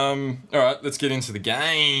 All right, let's get into the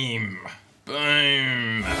game.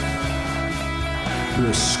 Boom.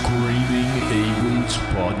 The Screaming Eagles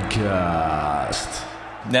Podcast.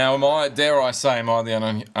 Now, am I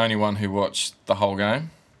the only one who watched the whole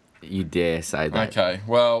game? You dare say that. Okay,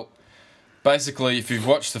 well, basically, if you've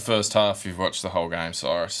watched the first half, you've watched the whole game,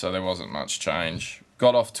 Cyrus, so there wasn't much change.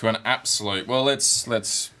 Got off to an absolute... Well, let's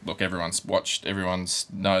look, everyone's watched, everyone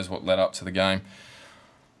knows what led up to the game.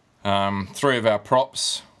 3 of our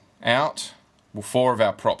props out. Well, 4 of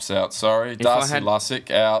our props out, sorry. Darcy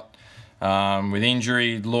Lussick out with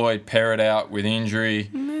injury. Lloyd Perrott out with injury.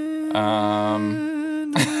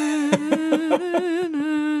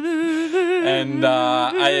 And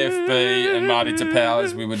AFB and Marty Tapau,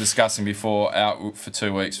 as we were discussing before, out for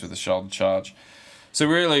 2 weeks with a shoulder charge. So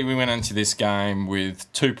really, we went into this game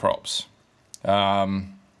with 2 props,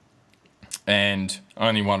 and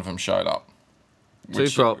only one of them showed up. 2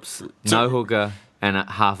 props, no hooker, and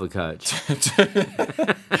half a coach.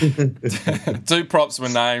 2 props were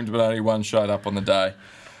named, but only one showed up on the day.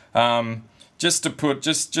 Just to put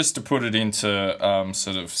it into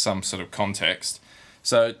some sort of context.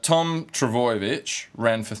 So Tom Travojevic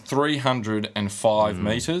ran for 305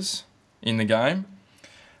 metres in the game.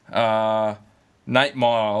 Nate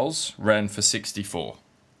Miles ran for 64.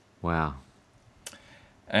 Wow.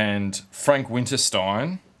 And Frank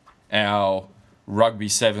Winterstein, our rugby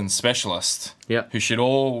 7 specialist, who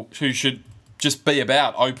should just be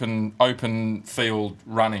about open field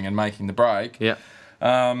running and making the break,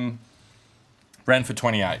 ran for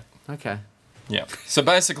 28. Okay. Yeah. So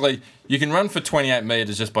basically, you can run for 28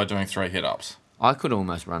 metres just by doing 3 hit-ups. I could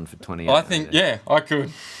almost run for 28. I think, I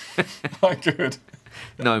could. I could.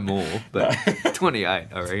 No more, but 28, I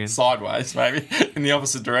reckon. Sideways, maybe, in the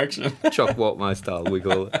opposite direction. Chock Watmo style, we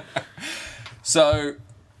call it. So,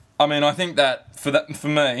 I mean, I think that for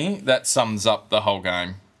me, that sums up the whole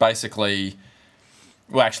game. Basically,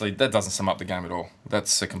 well, actually, that doesn't sum up the game at all.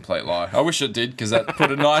 That's a complete lie. I wish it did, because that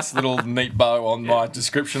put a nice little neat bow on my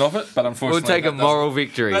description of it, but unfortunately... We'll take a moral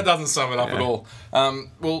victory. That doesn't sum it up at all.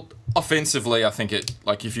 Well, offensively, I think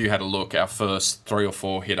if you had a look, our first 3 or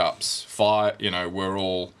 4 hit-ups, were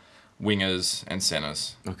all wingers and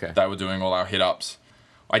centres. Okay. They were doing all our hit-ups.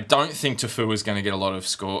 I don't think Tafua is going to get a lot of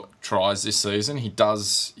tries this season. He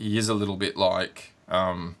is a little bit like...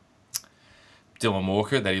 Dylan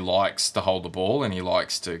Walker, that he likes to hold the ball and he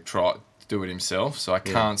likes to try do it himself. So I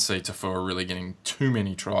can't see Tafua really getting too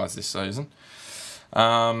many tries this season.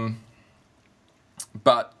 But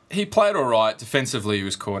he played all right. Defensively, he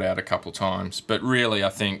was caught out a couple times. But really, I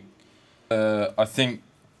think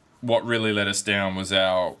what really let us down was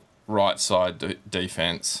our right side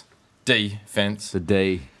defence. Defence. The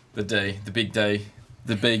D. The big D.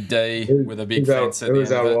 The big D with a big fence at the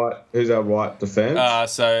end of it. Who's our right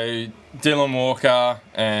defence? So Dylan Walker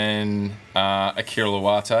and Akira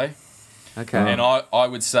Luate. Okay. And I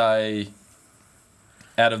would say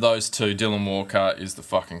out of those 2, Dylan Walker is the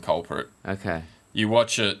fucking culprit. Okay. You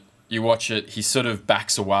watch it, he sort of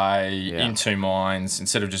backs away in 2 minds.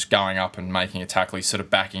 Instead of just going up and making a tackle, he's sort of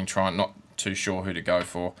backing, not too sure who to go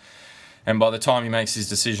for. And by the time he makes his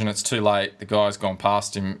decision, it's too late. The guy's gone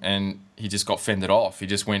past him and he just got fended off. He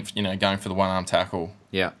just went, going for the one-arm tackle.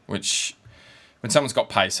 Yeah. Which, when someone's got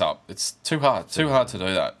pace up, it's too hard to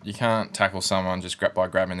do that. You can't tackle someone just by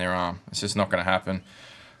grabbing their arm. It's just not going to happen.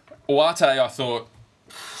 Uate, I thought,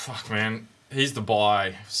 fuck, man, he's the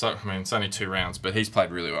buy. So, I mean, it's only 2 rounds, but he's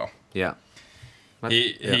played really well. Yeah.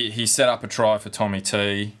 He set up a try for Tommy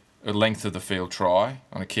T, a length of the field try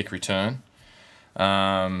on a kick return.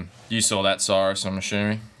 You saw that, Cyrus, I'm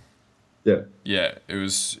assuming. Yeah. Yeah, it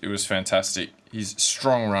was fantastic. He's a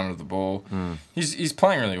strong runner of the ball. He's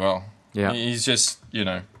playing really well. Yeah. He's just,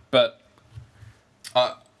 but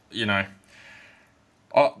I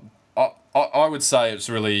would say it's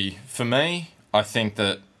really, for me, I think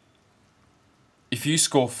that if you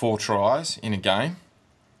score 4 tries in a game,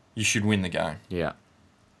 you should win the game. Yeah.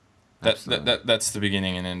 That's the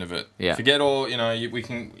beginning and end of it. Yeah. Forget all, we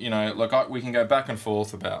can, we can go back and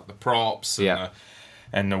forth about the props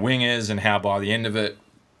and the wingers and how by the end of it,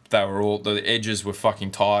 the edges were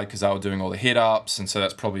fucking tired because they were doing all the hit-ups, and so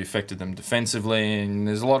that's probably affected them defensively, and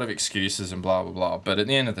there's a lot of excuses and blah, blah, blah. But at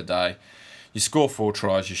the end of the day, you score 4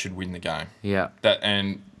 tries, you should win the game. Yeah.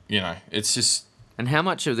 It's just... And how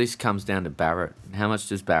much of this comes down to Barrett? How much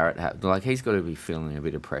does Barrett have? Like, he's got to be feeling a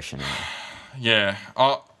bit of pressure now. Yeah.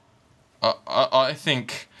 I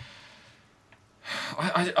think...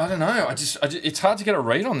 I don't know. It's hard to get a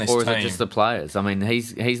read on this team. Or is it just the players? I mean,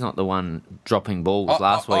 he's not the one dropping balls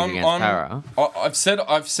last week against Para.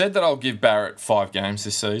 I've said that I'll give Barrett 5 games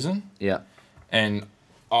this season. Yeah. And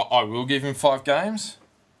I will give him 5 games,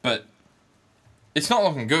 but it's not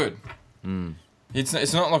looking good.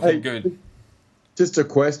 It's not looking good. Just a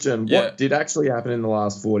question. Yeah. What did actually happen in the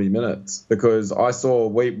last 40 minutes? Because I saw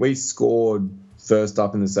we scored first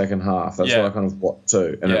up in the second half. That's what I kind of watched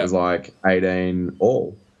too. And it was like 18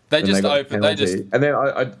 all. They just opened. And then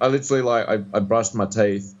I literally I brushed my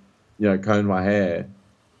teeth, combed my hair,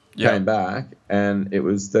 came back, and it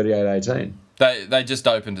was 38-18. They just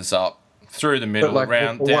opened us up through the middle,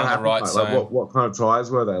 around down the right side. What kind of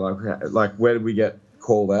tries were they? Like where did we get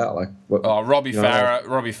called out? Like what? Oh, Robbie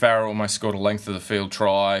Farah almost scored a length of the field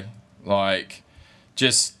try. Like,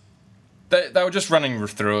 just they were just running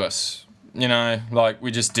through us. We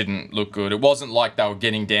just didn't look good. It wasn't like they were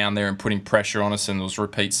getting down there and putting pressure on us and those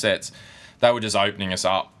repeat sets. They were just opening us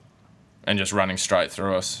up and just running straight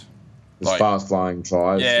through us. Just fast-flying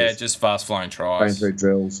tries. Yeah, just fast-flying tries. Going through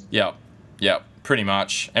drills. Yep, pretty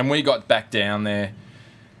much. And we got back down there.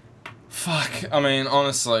 Fuck, I mean,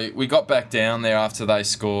 honestly, we got back down there after they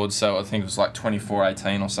scored, so I think it was like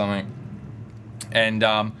 24-18 or something. And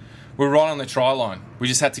we're right on the try line. We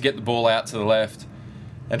just had to get the ball out to the left.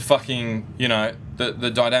 And fucking,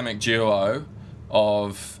 the dynamic duo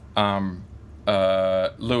of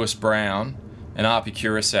Lewis Brown and Arpi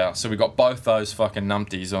Curacao. So we got both those fucking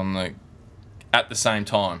numpties at the same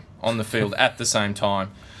time, on the field at the same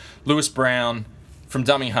time. Lewis Brown, from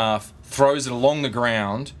dummy half, throws it along the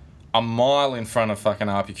ground a mile in front of fucking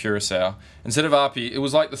Arpi Curacao. Instead of Arpi, it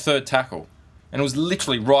was like the third tackle. And it was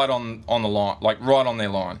literally right on the line, like right on their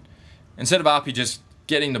line. Instead of Arpi just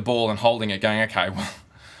getting the ball and holding it, going, okay, well,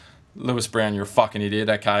 Lewis Brown, you're a fucking idiot.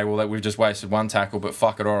 Okay, well, we've just wasted 1 tackle, but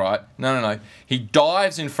fuck it, all right. No. He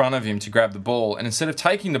dives in front of him to grab the ball, and instead of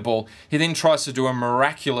taking the ball, he then tries to do a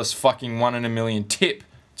miraculous fucking 1 in a million tip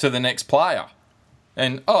to the next player.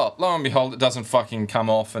 And, lo and behold, it doesn't fucking come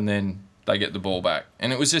off, and then they get the ball back.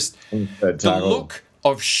 And it was just the look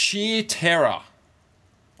of sheer terror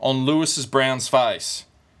on Lewis Brown's face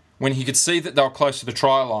when he could see that they were close to the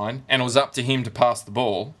try line and it was up to him to pass the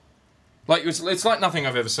ball. Like, it's like nothing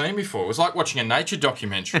I've ever seen before. It was like watching a nature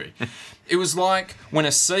documentary. It was like when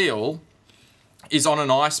a seal is on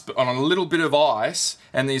a little bit of ice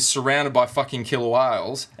and he's surrounded by fucking killer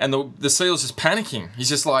whales and the seal's just panicking. He's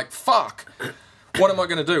just like, fuck, what am I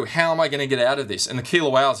going to do? How am I going to get out of this? And the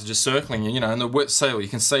killer whales are just circling, and the wet seal, you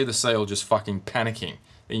can see the seal just fucking panicking.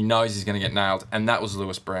 He knows he's going to get nailed, and that was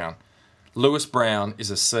Lewis Brown. Lewis Brown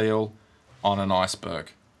is a seal on an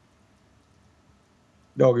iceberg.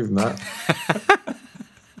 I'll give him that.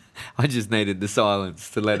 I just needed the silence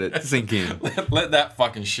to let it sink in. let that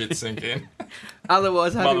fucking shit sink in.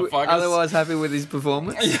 Otherwise happy with his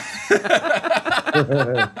performance.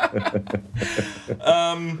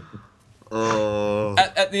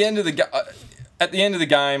 At the end of the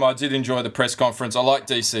game, I did enjoy the press conference. I like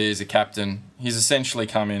DCE as a captain. He's essentially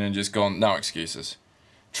come in and just gone, no excuses.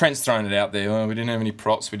 Trent's thrown it out there. Oh, we didn't have any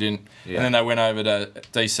props. We didn't. Yeah. And then they went over to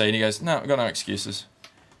DC and he goes, no, we've got no excuses.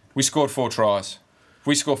 We scored 4 tries. If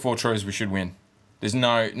we score 4 tries, we should win. There's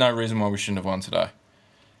no reason why we shouldn't have won today.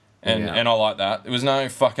 And I like that. There was no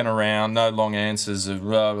fucking around, no long answers of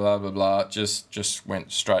blah, blah, blah, blah. Just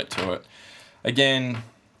went straight to it. Again,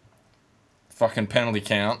 fucking penalty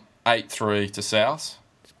count, 8-3 to South.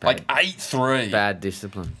 Like 8-3. Bad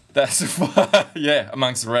discipline. That's,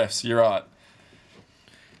 amongst the refs. You're right.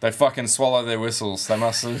 They fucking swallow their whistles. They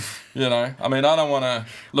must have, I mean, I don't want to...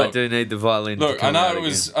 I do need the violin to come out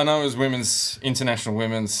again. I know it was International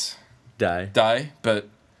Women's Day, but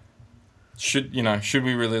should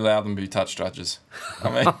we really allow them to be touch judges? I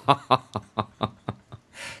mean,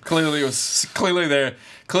 clearly they're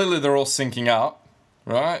all syncing up,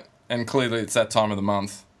 right? And clearly it's that time of the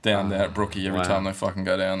month down there at Brookie every time they fucking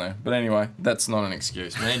go down there. But anyway, that's not an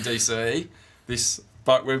excuse. Me and DCE,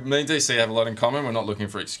 But me and DC have a lot in common. We're not looking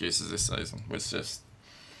for excuses this season. It's just...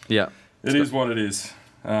 Yeah. It is what it is.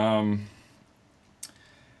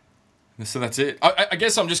 So that's it. I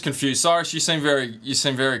guess I'm just confused. Cyrus, you seem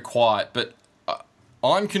very quiet, but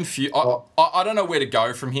I'm confused. I don't know where to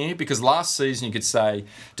go from here because last season you could say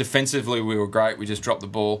defensively we were great. We just dropped the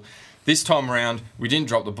ball. This time around we didn't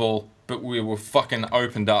drop the ball, but we were fucking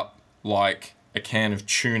opened up like a can of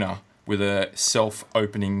tuna with a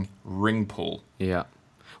self-opening ring pull. Yeah.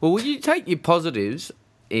 Well, will you take your positives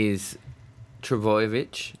is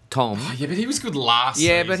Trbojevic, Tom. Oh, yeah, but he was good last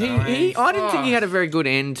season. Yeah, but I didn't think he had a very good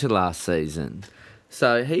end to last season.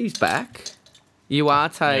 So he's back.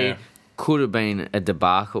 Uarte could have been a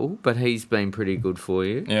debacle, but he's been pretty good for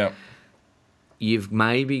you. Yeah. You've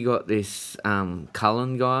maybe got this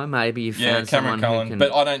Cullen guy. Maybe you've found Cameron someone Cullen, who can...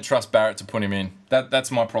 but I don't trust Barrett to put him in.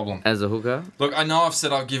 That's my problem. As a hooker? Look, I know I've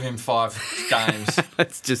said I'll give him 5 games.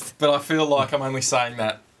 But I feel like I'm only saying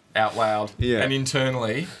that out loud. Yeah. And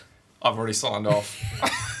internally, I've already signed off.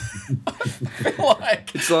 I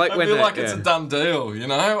feel like it's a done deal, you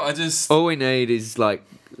know? All we need is like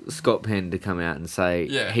Scott Penn to come out and say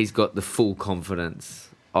he's got the full confidence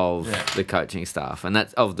of the coaching staff, and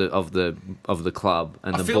that's of the club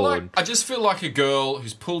and the board. I just feel like a girl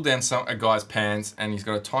who's pulled down a guy's pants and he's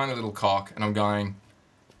got a tiny little cock, and I'm going,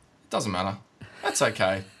 it doesn't matter. That's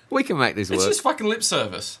okay. We can make this work. It's just fucking lip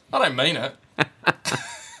service. I don't mean it.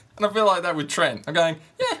 And I feel like that with Trent. I'm going,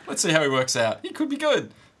 let's see how he works out. He could be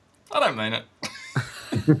good. I don't mean it.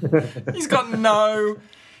 He's got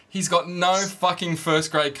no fucking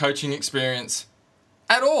first grade coaching experience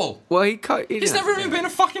at all. Well, he's never even been a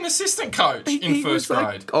fucking assistant coach in first grade.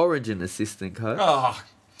 Like Origin assistant coach. Oh,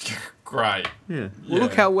 great. Yeah. Well,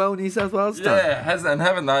 look how well New South Wales done. Yeah, and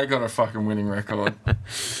haven't they got a fucking winning record?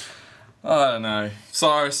 I don't know.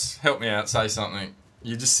 Cyrus, help me out. Say something.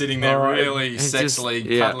 You're just sitting there really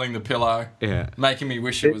sexily cuddling the pillow, making me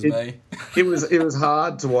wish it was me. It was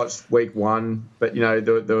hard to watch week 1, but you know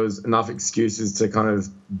there was enough excuses to kind of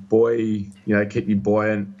keep you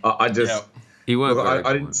buoyant. I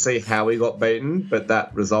didn't see how he got beaten, but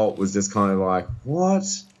that result was just kind of like, what?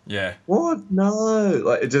 Yeah. What? No.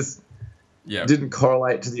 Like it just didn't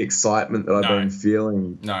correlate to the excitement that I've been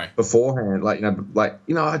feeling beforehand.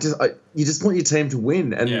 You just want your team to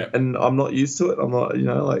win, and I'm not used to it. I'm not,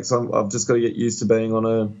 so I've just got to get used to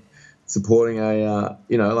being supporting a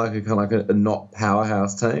not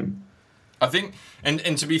powerhouse team. I think,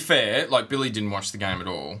 and to be fair, like Billy didn't watch the game at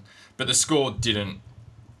all, but the score didn't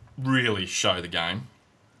really show the game.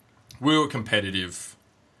 We were competitive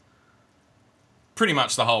pretty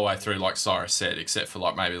much the whole way through, like Cyrus said, except for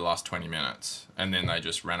like maybe the last 20 minutes, and then they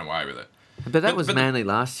just ran away with it. But that was Manly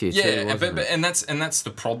last year too, wasn't it? And that's the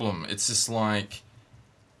problem. It's just like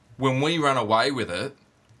when we run away with it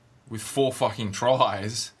with 4 fucking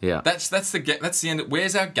tries. Yeah, that's the end.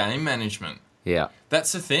 Where's our game management? Yeah,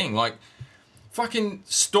 that's the thing. Like fucking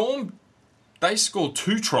Storm, they scored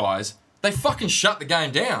 2 tries. They fucking shut the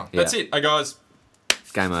game down. That's it. Hey guys.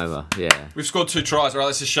 Game over, yeah. We've scored 2 tries. All right,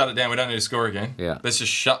 let's just shut it down. We don't need to score again. Yeah. Let's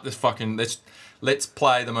just shut this fucking... Let's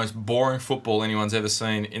play the most boring football anyone's ever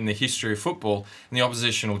seen in the history of football, and the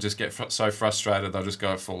opposition will just get so frustrated they'll just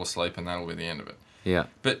go fall asleep, and that'll be the end of it. Yeah.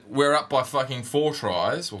 But we're up by fucking 4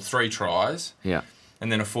 tries, or 3 tries. Yeah.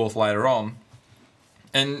 And then a 4th later on,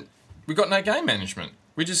 and we've got no game management.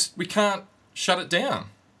 We can't shut it down.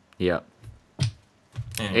 Yeah.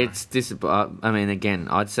 Anyway. It's I mean, again,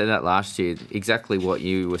 I'd say that last year, exactly what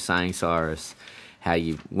you were saying, Cyrus, how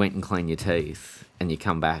you went and cleaned your teeth and you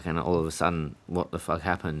come back and all of a sudden, what the fuck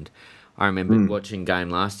happened? I remember watching a game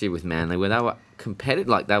last year with Manly where they were competitive,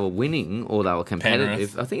 like they were winning or they were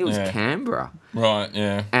competitive. Penrith. I think it was Canberra. Right,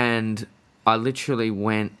 yeah. And I literally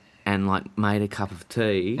went and like made a cup of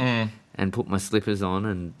tea and put my slippers on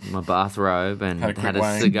and my bathrobe and had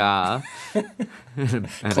a cigar.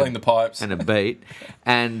 Clean the pipes. And a beat.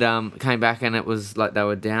 And came back and it was like they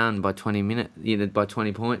were down by 20 minutes, by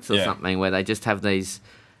 20 points or something, where they just have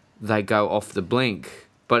they go off the blink.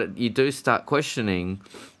 But you do start questioning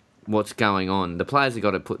what's going on. The players have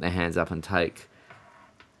got to put their hands up and take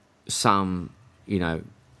some,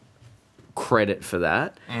 credit for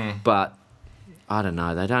that. But I don't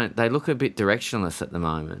know. They look a bit directionless at the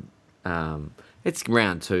moment. It's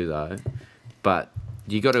round 2 though, but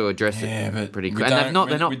you got to address it pretty quick. And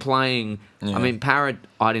they're not playing. Yeah. I mean,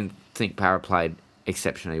 I didn't think Para played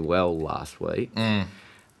exceptionally well last week.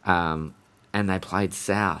 And they played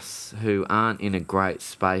South, who aren't in a great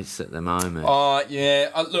space at the moment. I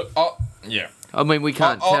mean, we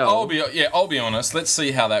can't tell. I'll be honest. Let's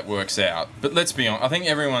see how that works out. But let's be honest. I think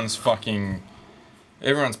everyone's panicking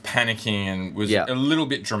and was a little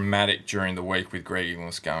bit dramatic during the week with Greg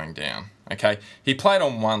Inglis going down. Okay, he played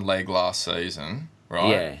on one leg last season, right?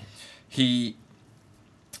 Yeah. He,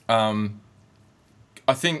 I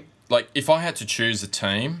think, like, if I had to choose a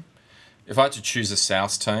team, if I had to choose a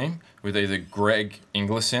South team with either Greg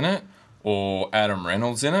Inglis in it or Adam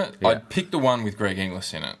Reynolds in it, I'd pick the one with Greg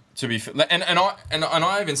Inglis in it. To be and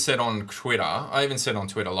I even said on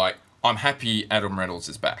Twitter, like, I'm happy Adam Reynolds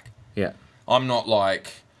is back. Yeah. I'm not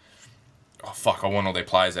like, oh fuck, I want all their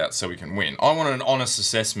players out so we can win. I want an honest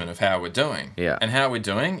assessment of how we're doing. Yeah. And how we're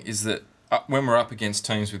doing is that when we're up against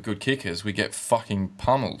teams with good kickers, we get fucking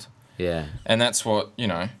pummeled. Yeah. And that's what,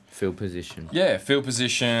 field position. Yeah, field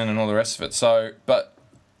position and all the rest of it. So, but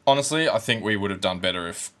honestly, I think we would have done better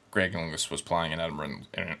if Greg Inglis was playing and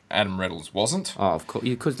Adam Reynolds wasn't. Oh, of course.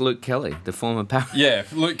 Because Luke Kelly, the former power. Yeah,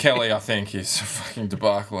 Luke Kelly, I think, is a fucking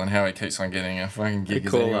debacle, and how he keeps on getting a fucking gig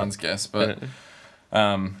is anyone's guess. But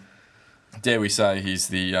dare we say he's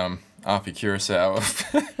the RP Curacao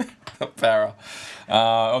of Para.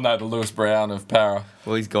 The Lewis Brown of Para.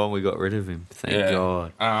 Well, he's gone. We got rid of him. Thank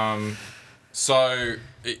God. So,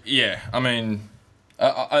 yeah, I mean,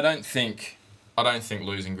 I don't think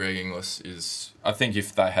losing Greg Inglis is. I think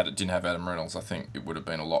if they didn't have Adam Reynolds, I think it would have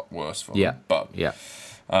been a lot worse for them. But yeah,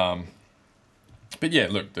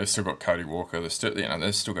 look, they've still got Cody Walker. They've still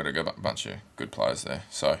got a bunch of good players there.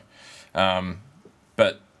 So,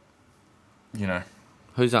 but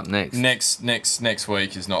who's up next? Next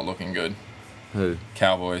week is not looking good. Who?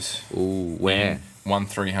 Cowboys. Ooh, where?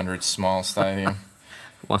 1300 Smile Stadium.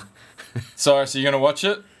 What? So you're gonna watch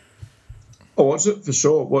it? I'll watch it for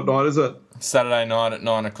sure. What night is it? Saturday night at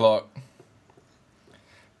 9:00.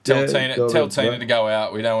 Tell Tina to go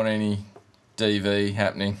out. We don't want any DV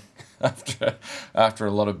happening after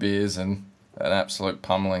a lot of beers and an absolute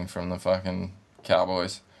pummeling from the fucking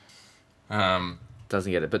Cowboys.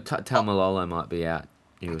 Doesn't get it, but Taumalolo might be out.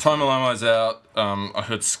 Taumalolo's out. I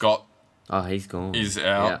heard Scott. Oh, he's gone. He's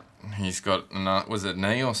out. Yeah. He's got was it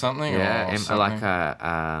knee or something? Yeah, or something? like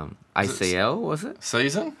a ACL, was it?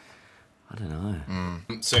 Season? I don't know.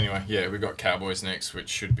 So anyway, yeah, we've got Cowboys next, which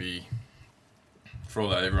should be, for all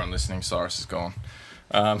that everyone listening, Cyrus is gone.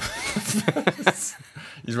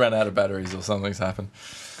 He's run out of batteries or something's happened.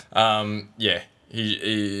 Yeah,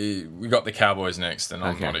 we got the Cowboys next, and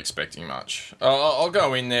I'm not expecting much. I'll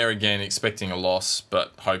go in there again expecting a loss,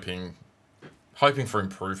 but hoping for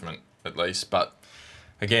improvement at least. But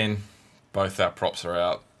again, both our props are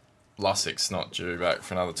out. Lussick's not due back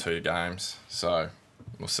for another 2 games, so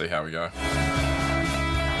we'll see how we go.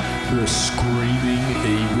 The Screaming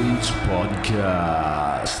Eagles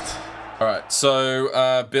Podcast. All right,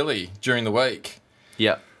 so Billy, during the week.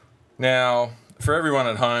 Yep. Now, for everyone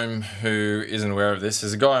at home who isn't aware of this,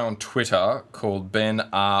 there's a guy on Twitter called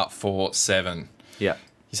BenR47. Yeah.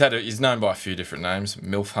 He's known by a few different names.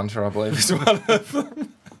 Milfhunter, I believe, is one of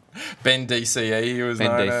them. BenDCE, he was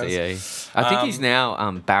known as. BenDCE. I think he's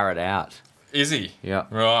now Barrett out. Is he? Yeah.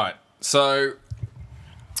 Right. So,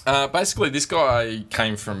 basically, this guy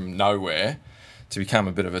came from nowhere to become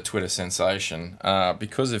a bit of a Twitter sensation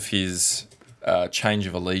because of his change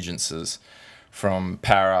of allegiances from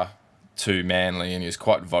Para to Manly, and he was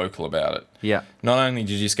quite vocal about it. Yeah. Not only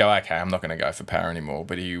did he just go, okay, I'm not going to go for Para anymore,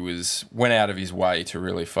 but he went out of his way to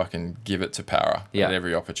really fucking give it to Para at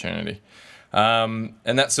every opportunity. And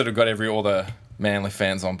that sort of got all the Manly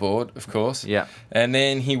fans on board, of course. Yeah. And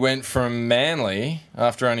then he went from Manly,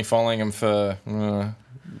 after only following him for 9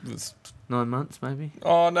 months, maybe?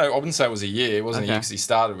 Oh, no, I wouldn't say it was a year. It wasn't a year because he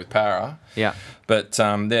started with Para. Yeah. But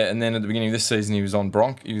and then at the beginning of this season, he was on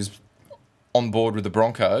board with the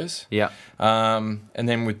Broncos. Yeah. And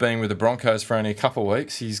then with being with the Broncos for only a couple of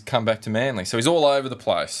weeks, he's come back to Manly. So he's all over the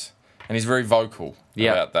place, and he's very vocal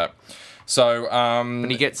about that. So, but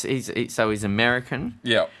he's American.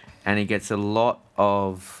 Yeah. And he gets a lot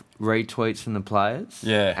of retweets from the players.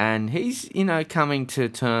 Yeah. And he's, coming to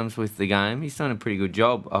terms with the game. He's done a pretty good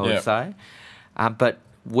job, I would say. But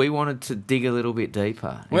we wanted to dig a little bit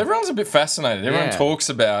deeper. Well, everyone's a bit fascinated. Everyone talks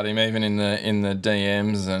about him, even in the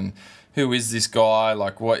DMs, and who is this guy?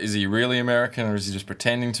 Like, what is he really American, or is he just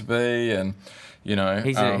pretending to be? And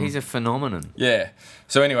he's a phenomenon. Yeah.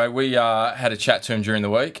 So anyway, we had a chat to him during the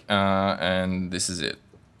week, and this is it.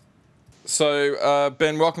 So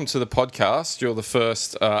Ben, welcome to the podcast. You're the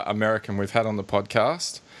first American we've had on the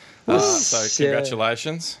podcast. So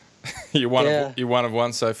congratulations. You're one of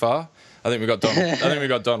one so far. I think we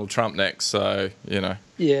got Donald Trump next. So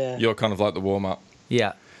you're kind of like the warm up.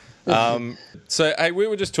 Yeah. So hey, we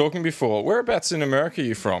were just talking before. Whereabouts in America are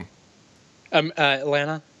you from?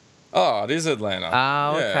 Atlanta. Oh, it is Atlanta.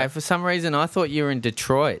 Oh, okay. For some reason, I thought you were in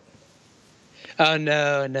Detroit. Oh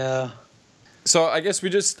no. So I guess we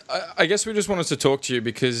just wanted to talk to you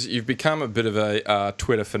because you've become a bit of a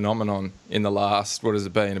Twitter phenomenon in the last, what has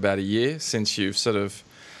it been, about a year since you've sort of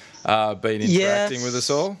been interacting with us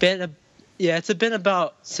all? Yeah, it's been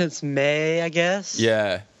about since May, I guess.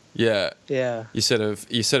 Yeah. Yeah. You sort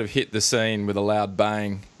of hit the scene with a loud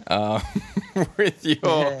bang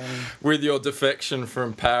with your defection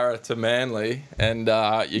from Para to Manly, and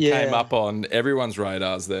you came up on everyone's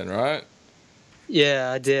radars then, right?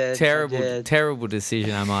 Yeah, I did. Terrible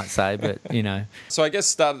decision, I might say, but So I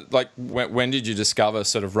guess when did you discover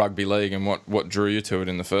sort of rugby league, and what drew you to it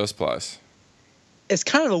in the first place? It's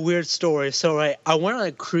kind of a weird story. So I went on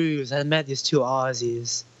a cruise and I met these two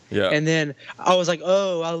Aussies. Yeah. And then I was like,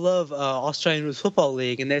 oh, I love Australian Rules Football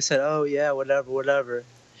League. And they said, oh, yeah, whatever.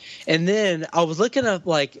 And then I was looking up,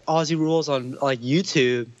 like, Aussie rules on, like,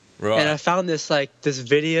 YouTube. Right. And I found this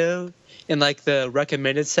video in, like, the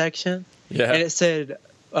recommended section. Yeah. And it said,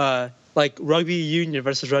 like, rugby union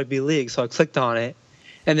versus rugby league. So I clicked on it.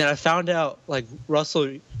 And then I found out, like,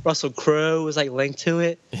 Russell Crowe was, like, linked to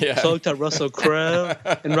it. Yeah. So I looked at Russell Crowe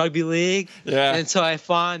in rugby league. Yeah. And so I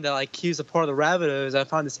find that, like, he was a part of the Rabbitohs. I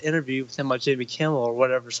found this interview with him on Jimmy Kimmel or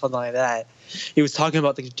whatever, something like that. He was talking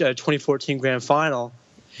about the 2014 grand final.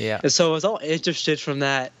 Yeah. And so I was all interested from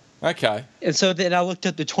that. Okay. And so then I looked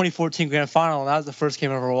at the 2014 grand final, and that was the first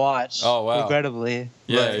game I ever watched. Oh, wow. Regrettably.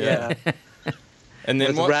 Yeah. And then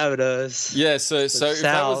with the Rabbitohs. Yeah, so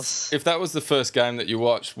if that was the first game that you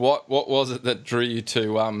watched, what was it that drew you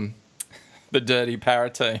to the dirty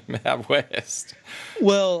Para team out west?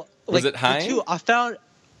 Well, was it Hayne? I found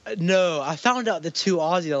out the two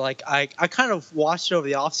Aussie. Like I kind of watched it over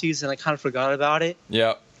the off season. I kind of forgot about it.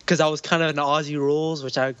 Yeah. Because I was kind of into Aussie rules,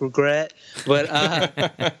 which I regret. But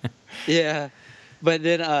yeah. But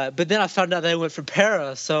then I found out they went for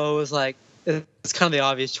Para, so it was like it's kind of the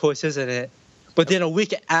obvious choice, isn't it? But then it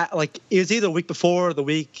was either a week before or the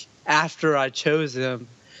week after I chose them,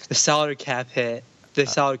 the salary cap hit. The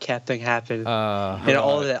salary cap thing happened, and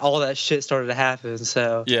all that shit started to happen.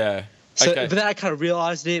 So yeah. So, okay. But then I kind of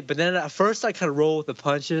realized it. But then at first I kind of rolled with the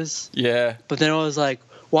punches. Yeah. But then I was like,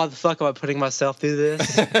 why the fuck am I putting myself through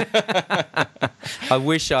this? I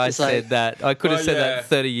wish I said that. I could have said that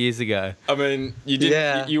 30 years ago. I mean, you didn't.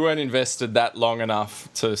 Yeah. You weren't invested that long enough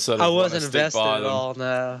to sort of. I wasn't invested at all.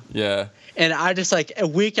 No. Yeah. And I just like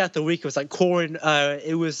week after week it was like Corin.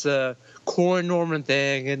 It was the Corin Norman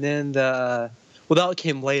thing, and then that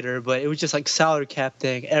came later. But it was just like salary cap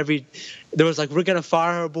thing. There was like we're gonna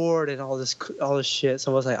fire our board and all this shit.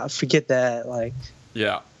 So I was like, I forget that. Like.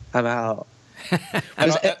 Yeah. I'm out.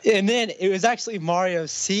 And then it was actually Mario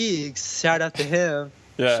Siegs. Shout out to him.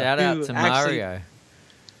 Yeah. Shout out to Mario.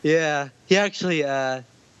 Yeah. He actually.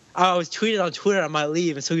 I was tweeted on Twitter I might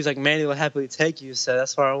leave, and so he was like, "Manny will happily take you." So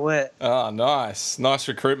that's where I went. Oh, nice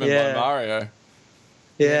recruitment by Mario.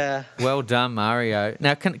 Yeah. Well done, Mario.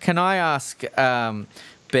 Now, can I ask,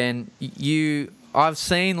 Ben? I've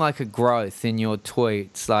seen like a growth in your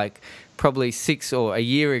tweets. Like probably 6 or a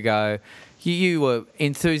year ago, you were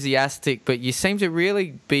enthusiastic, but you seem to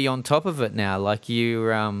really be on top of it now. Like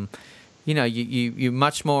you're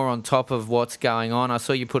much more on top of what's going on. I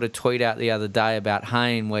saw you put a tweet out the other day about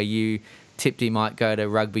Hayne where you tipped he might go to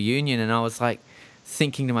rugby union, and I was like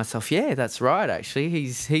thinking to myself, yeah, that's right, actually.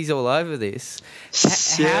 He's all over this.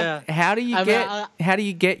 How do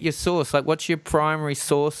you get your source? Like what's your primary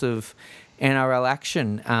source of NRL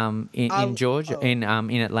action in Georgia, in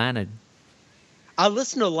Atlanta? I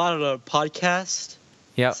listen to a lot of the podcasts.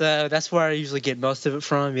 Yeah. So that's where I usually get most of it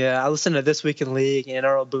from. Yeah, I listen to This Week in League,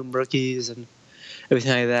 NRL Boom Rookies, and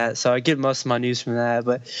everything like that. So I get most of my news from that.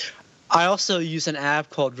 But I also use an app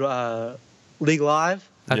called League Live.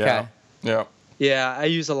 Okay. Yeah. Yeah, I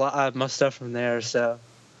use a lot of my stuff from there. So,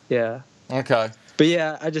 yeah. Okay. But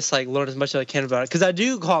yeah, I just like learn as much as I can about it because I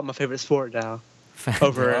do call it my favorite sport now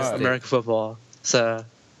over American football. So.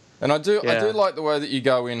 And I do like the way that you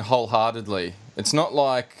go in wholeheartedly. It's not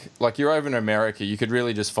like you're over in America, you could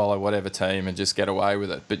really just follow whatever team and just get away with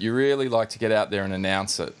it. But you really like to get out there and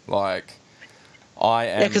announce it. Like, I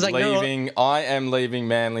am leaving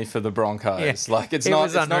Manly for the Broncos. Yeah. Like, it's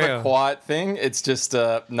not a quiet thing. It's just,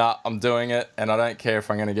 I'm doing it, and I don't care if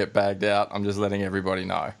I'm going to get bagged out. I'm just letting everybody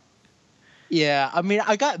know. Yeah, I mean,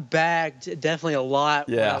 I got bagged definitely a lot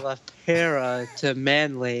when I left Para to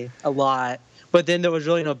Manly, a lot. But then there was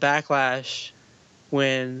really no backlash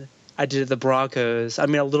when I did the Broncos. I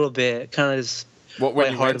mean, a little bit, kind of just. What,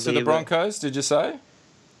 when you went to the Broncos, did you say?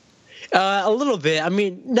 A little bit. I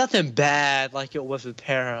mean, nothing bad like it was with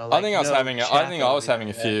Para. Like, I think I was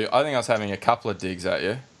having a couple of digs at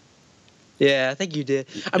you. Yeah, I think you did.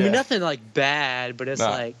 I mean, nothing like bad, but it's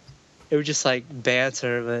like it was just like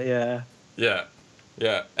banter. But yeah. Yeah,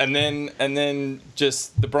 yeah, and then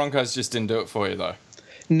just the Broncos just didn't do it for you though.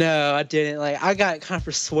 No, I didn't. Like, I got kind of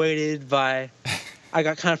persuaded by I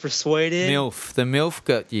got kind of persuaded. The MILF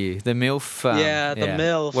got you. The MILF. The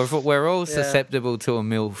MILF. We're all susceptible to a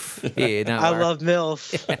MILF here. Don't I worry. love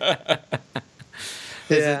MILF.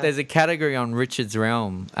 There's a category on Richard's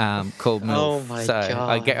Realm called MILF. Oh my god!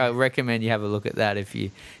 I recommend you have a look at that if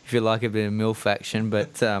you like a bit of MILF action.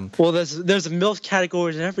 But well, there's a MILF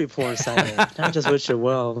category in every porn site, not just Richard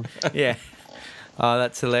Realm. Yeah. Oh,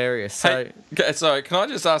 that's hilarious. So, hey, can I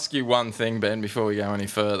just ask you one thing, Ben, before we go any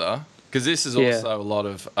further? Because this is also a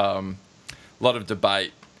lot of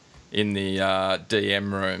debate in the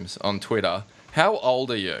DM rooms on Twitter. How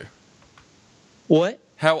old are you? What?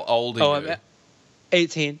 How old are you? I'm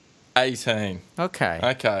 18. 18. Okay.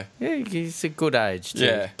 Yeah, it's a good age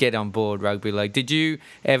to get on board rugby league. Did you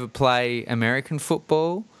ever play American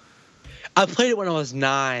football? I played it when I was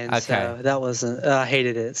 9, so that wasn't. I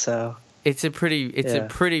hated it. So it's a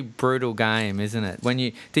pretty brutal game, isn't it?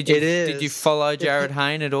 Did you follow Jared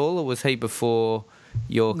Hayne at all, or was he before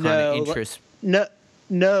your kind of interest?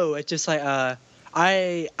 No. It's just like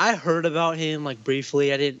I heard about him like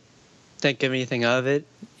briefly. I didn't think of anything of it.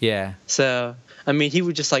 Yeah. So. I mean, he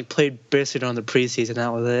would just like play basically on the preseason.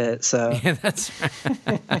 That was it. So yeah, that's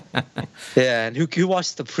right. yeah, and who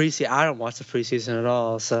watched the preseason? I don't watch the preseason at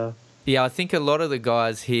all. So yeah, I think a lot of the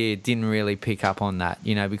guys here didn't really pick up on that,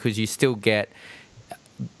 because you still get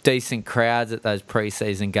decent crowds at those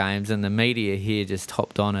preseason games, and the media here just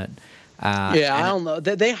hopped on it. I don't know.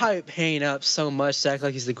 They hype Hayne up so much to act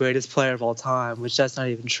like he's the greatest player of all time, which that's not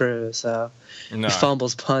even true. So he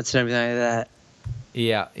fumbles, punts, and everything like that.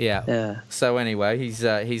 Yeah. So anyway, he's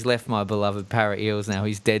left my beloved Para Eels now.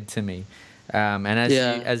 He's dead to me. And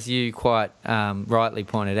as you quite rightly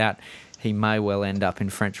pointed out, he may well end up in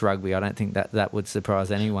French rugby. I don't think that would surprise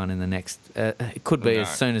anyone in the next. It could be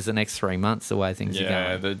as soon as the next 3 months. The way things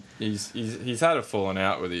are going. He's had a falling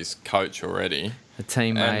out with his coach already. The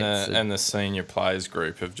teammates and the senior players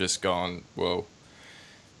group have just gone, well,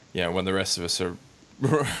 when the rest of us are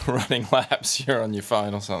running laps, you're on your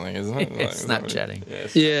phone or something, isn't it? Like, Snapchatting.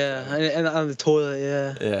 And on the toilet,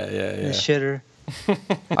 Yeah. The shitter.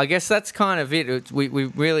 I guess that's kind of it. We're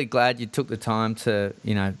really glad you took the time to,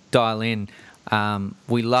 dial in.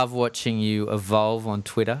 We love watching you evolve on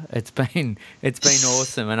Twitter. It's been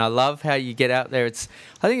awesome, and I love how you get out there.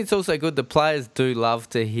 I think it's also good. The players do love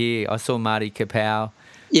to hear. I saw Marty Kapow.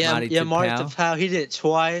 Marty Kapow. He did it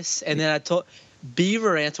twice, and then I told.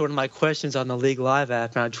 Beaver answered one of my questions on the League Live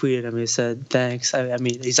app, and I tweeted him. He said, thanks. I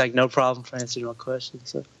mean, he's like, no problem for answering my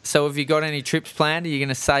questions. So have you got any trips planned? Are you going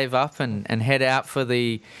to save up and head out for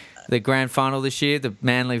the grand final this year, the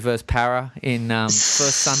Manly versus Para in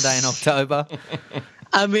first Sunday in October?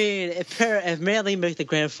 I mean, if Manly make the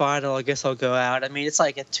grand final, I guess I'll go out. I mean, it's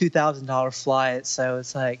like a $2,000 flight, so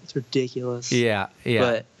it's ridiculous. Yeah.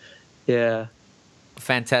 But, yeah.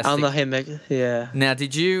 Fantastic. I'll let him make it. Yeah. Now,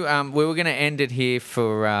 did you? We were going to end it here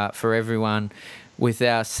for everyone with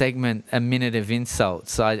our segment, A Minute of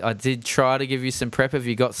Insults. I did try to give you some prep. Have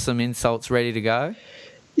you got some insults ready to go?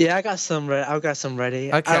 Yeah, I got some ready.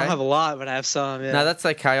 Okay. I don't have a lot, but I have some. Yeah. No, that's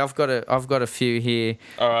okay. I've got a few here.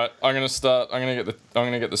 All right, I'm going to start. I'm going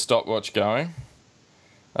to get the stopwatch going.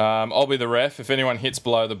 I'll be the ref. If anyone hits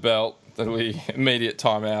below the belt, that'll be immediate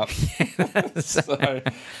timeout. So,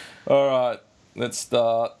 all right. Let's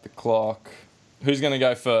start the clock. Who's going to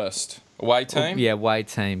go first? Away team? Yeah, away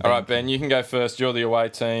team. All right, Ben, you can go first. You're the away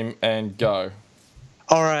team, and go.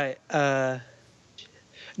 All right.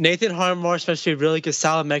 Nathan Harmarsh must be a really good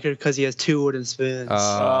salad maker because he has 2 wooden spoons. Boom.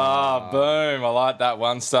 I like that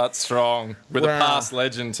one. Start strong. With a past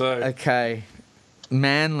legend, too. Okay.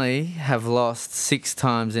 Manly have lost 6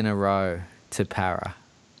 times in a row to Para.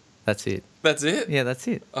 That's it. That's it? Yeah, that's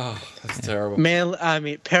it. Oh, that's terrible.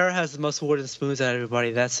 Para has the most wooden spoons out of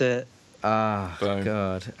everybody. That's it. Boom.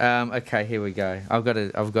 God. Okay, here we go. I've got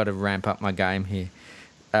to ramp up my game here.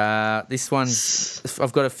 This one's.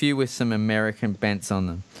 I've got a few with some American bents on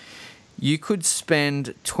them. You could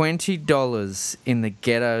spend $20 in the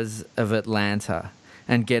ghettos of Atlanta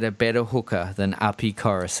and get a better hooker than Uppy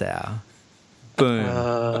Coruscant. Boom.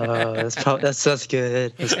 That's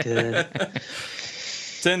good. That's good.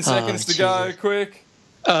 10 seconds to go, quick.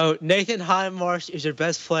 Oh, Nathan Highmarsh is your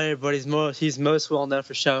best player, but he's most well known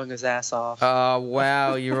for showing his ass off. Oh,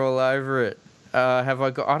 wow, you're all over it.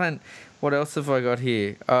 What else have I got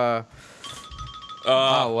here? Oh,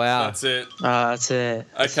 wow. That's it. That's it.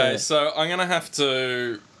 Okay, so I'm gonna have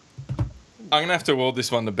to award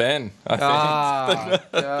this one to Ben, I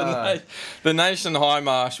think. The Nation High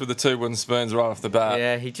Marsh with the 2 wooden spoons right off the bat.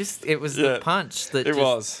 Yeah, it was the punch that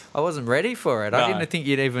was. I wasn't ready for it. No. I didn't think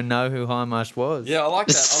you'd even know who High Marsh was. Yeah, I like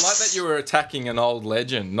that. I like that that you were attacking an old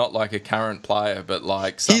legend, not like a current player, but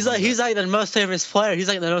like he's like the most famous player. He's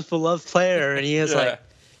like the most beloved player, and he is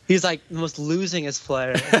he's like the most losingest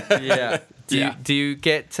player. Yeah. Do you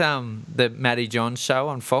get the Matty John show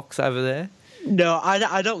on Fox over there? No,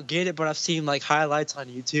 I don't get it, but I've seen like highlights on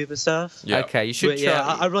YouTube and stuff. Yeah. Okay, you should try. Yeah,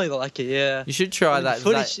 I really like it. Yeah, you should try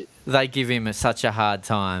that. They give him such a hard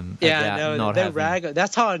time. Yeah, no, they rag.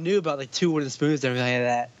 That's how I knew about like 2 wooden spoons and everything like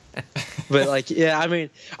that. But like, yeah, I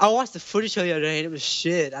mean, I watched the footage the other day and it was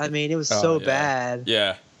shit. I mean, it was so bad.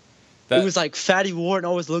 Yeah. It was like Fatty Wharton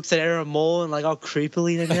always looks at Aaron Mullen like all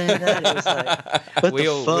creepily and everything like that. It was like, what we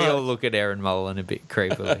the fuck? We all look at Aaron Mullen a bit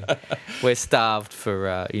creepily. We're starved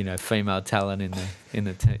for female talent in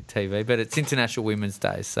the TV, but it's International Women's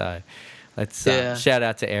Day, so let's shout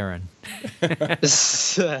out to Aaron.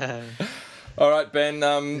 All right,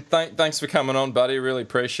 Ben. Thanks for coming on, buddy. Really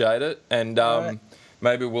appreciate it, and right.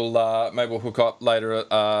 maybe we'll hook up later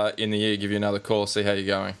in the year. Give you another call, see how you're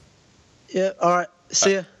going. Yeah. All right.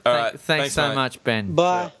 See ya. All right. Thanks so much, Ben.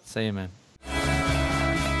 Bye. See you, man.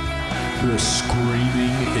 The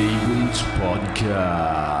Screaming Eagles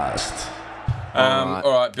Podcast. All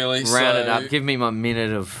right, Billy. Round it up. Give me my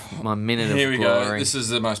minute of Here we glory. go. This is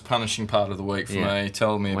the most punishing part of the week for me.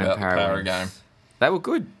 Tell me about the Para game. They were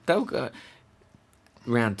good. They were good.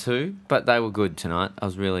 Round 2, but they were good tonight. I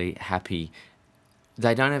was really happy.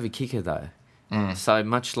 They don't have a kicker though, so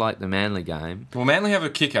much like the Manly game. Well, Manly have a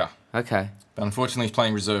kicker. Okay. But unfortunately, he's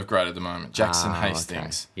playing reserve grade at the moment. Jackson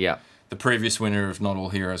Hastings. Okay. Yeah. The previous winner of Not All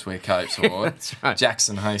Heroes Wear Capes Award. That's right.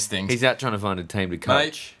 Jackson Hastings. He's out trying to find a team to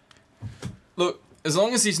coach. Mate, look, as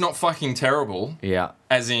long as he's not fucking terrible,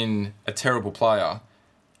 as in a terrible player,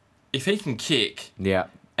 if he can kick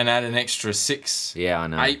and add an extra 6,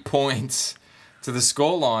 8 points to the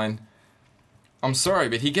scoreline, I'm sorry,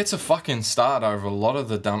 but he gets a fucking start over a lot of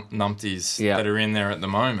the numpties that are in there at the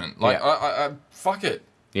moment. Like, I fuck it.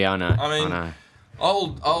 Yeah, I know. I mean,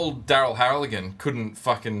 old Daryl Harrigan couldn't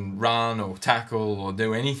fucking run or tackle or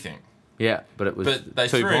do anything. Yeah, but it was. But they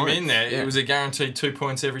 2 threw points. him in there. Yeah. It was a guaranteed 2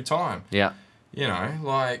 points every time. Yeah. You know,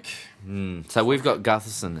 like. So we've got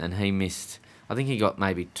Gutherson, and he missed. I think he got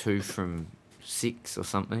maybe 2 from 6 or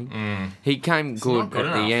something. He came good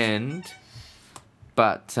at the end,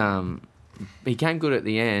 but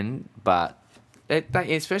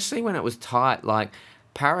especially when it was tight, like.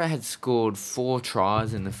 Para had scored 4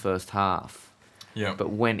 tries in the first half. Yeah. But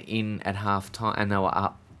went in at half time, and they were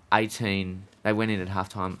up 18. They went in at half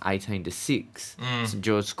time 18-6. St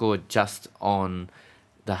George scored just on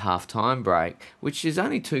the half time break, which is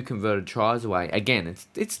only 2 converted tries away. Again,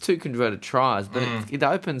 it's 2 converted tries, but it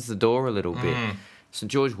opens the door a little bit.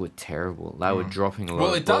 St George were terrible. They were dropping a lot.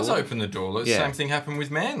 Well, of it does ball. open the door. The same thing happened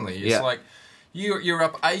with Manly. It's like you're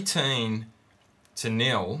up 18-0.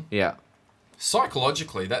 Yeah.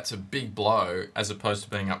 Psychologically, that's a big blow as opposed to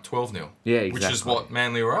being up 12-0. Yeah, exactly. Which is what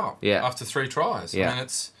Manly were up after 3 tries. Yeah. I mean,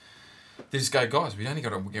 they just go, guys, we only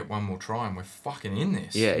got to get 1 more try and we're fucking in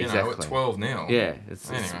this. Yeah, you exactly. At 12-0. Yeah,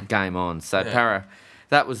 it's game on. So Para,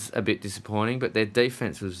 that was a bit disappointing, but their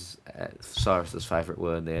defence was Cyrus's favourite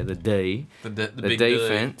word there, the D. The big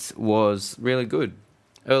defence was really good.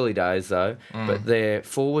 Early days, though, but their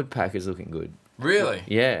forward pack is looking good. Really?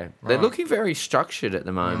 Yeah. They're looking very structured at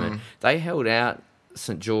the moment. They held out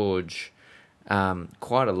St George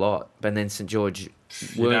quite a lot, but then St George...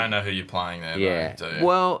 You don't know who you're playing there, though, do you?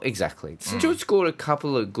 Well, exactly. St George scored a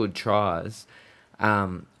couple of good tries.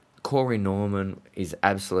 Corey Norman is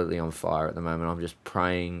absolutely on fire at the moment. I'm just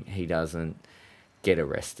praying he doesn't get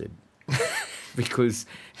arrested. Because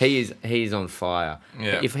he is on fire.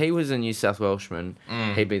 Yeah. If he was a New South Welshman,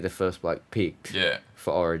 he'd be the first bloke picked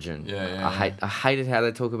for Origin. I hated how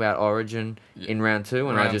they talk about Origin in round 2,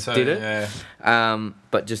 and I just did it. Yeah.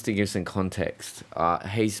 But just to give some context,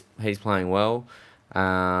 he's playing well.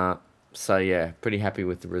 So yeah, pretty happy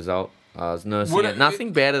with the result. I was nursing it.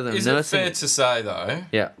 Nothing better than nursing. Is it fair to say though?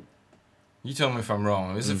 Yeah. You tell me if I'm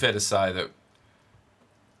wrong. Is it fair to say that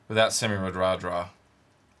without Semi Radradra,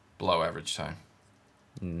 below average team?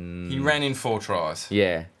 He ran in 4 tries.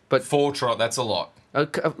 Yeah, but 4 tries, that's a lot.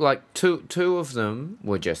 Like two of them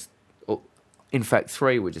were just, in fact,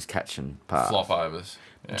 3 were just catching pass. Flop overs.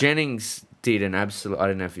 Yeah. Jennings did an absolute. I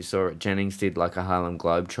don't know if you saw it. Jennings did like a Harlem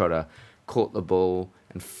Globetrotter, caught the ball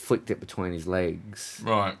and flicked it between his legs.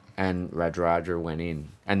 Right. And Radradra went in,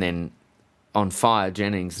 and then on fire,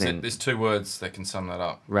 Jennings. So then there's 2 words that can sum that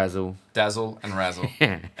up. Razzle. Dazzle and razzle.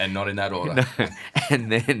 And not in that order. No.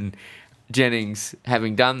 And then Jennings,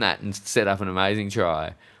 having done that and set up an amazing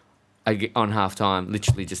try, on half time,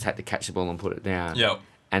 literally just had to catch the ball and put it down. Yep.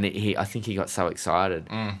 And I think he got so excited.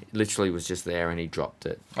 It literally was just there and he dropped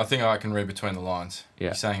it. I think I can read between the lines. Yeah.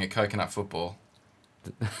 You're saying at Coconut Football,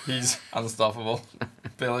 he's unstoppable.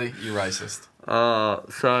 Billy, you racist.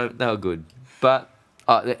 So they were good. But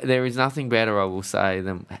there is nothing better, I will say,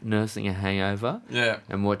 than nursing a hangover. Yeah.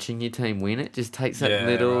 And watching your team win. It just takes that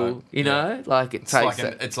little, you know, like it takes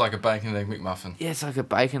it's like a bacon and egg McMuffin. Yeah, it's like a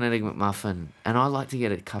bacon and egg McMuffin. And I like to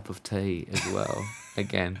get a cup of tea as well.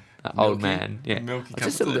 Again. Old man, yeah. Milky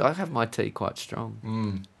I have my tea quite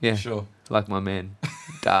strong. Yeah, sure. Like my men,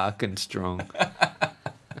 dark and strong.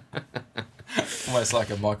 Almost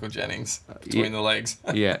like a Michael Jennings between the legs.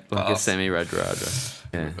 Yeah, like a semi-Radradra.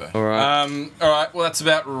 Yeah. All right. Well, that's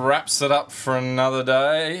about wraps it up for another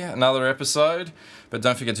day, another episode. But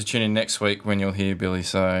don't forget to tune in next week when you'll hear Billy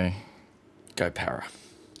say, "Go Para."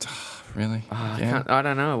 Really? I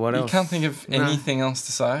don't know what else. You can't think of anything else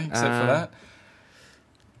to say except for that.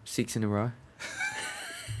 6 in a row.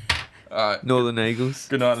 All right. Northern Eagles.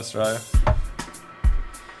 Good night, Australia.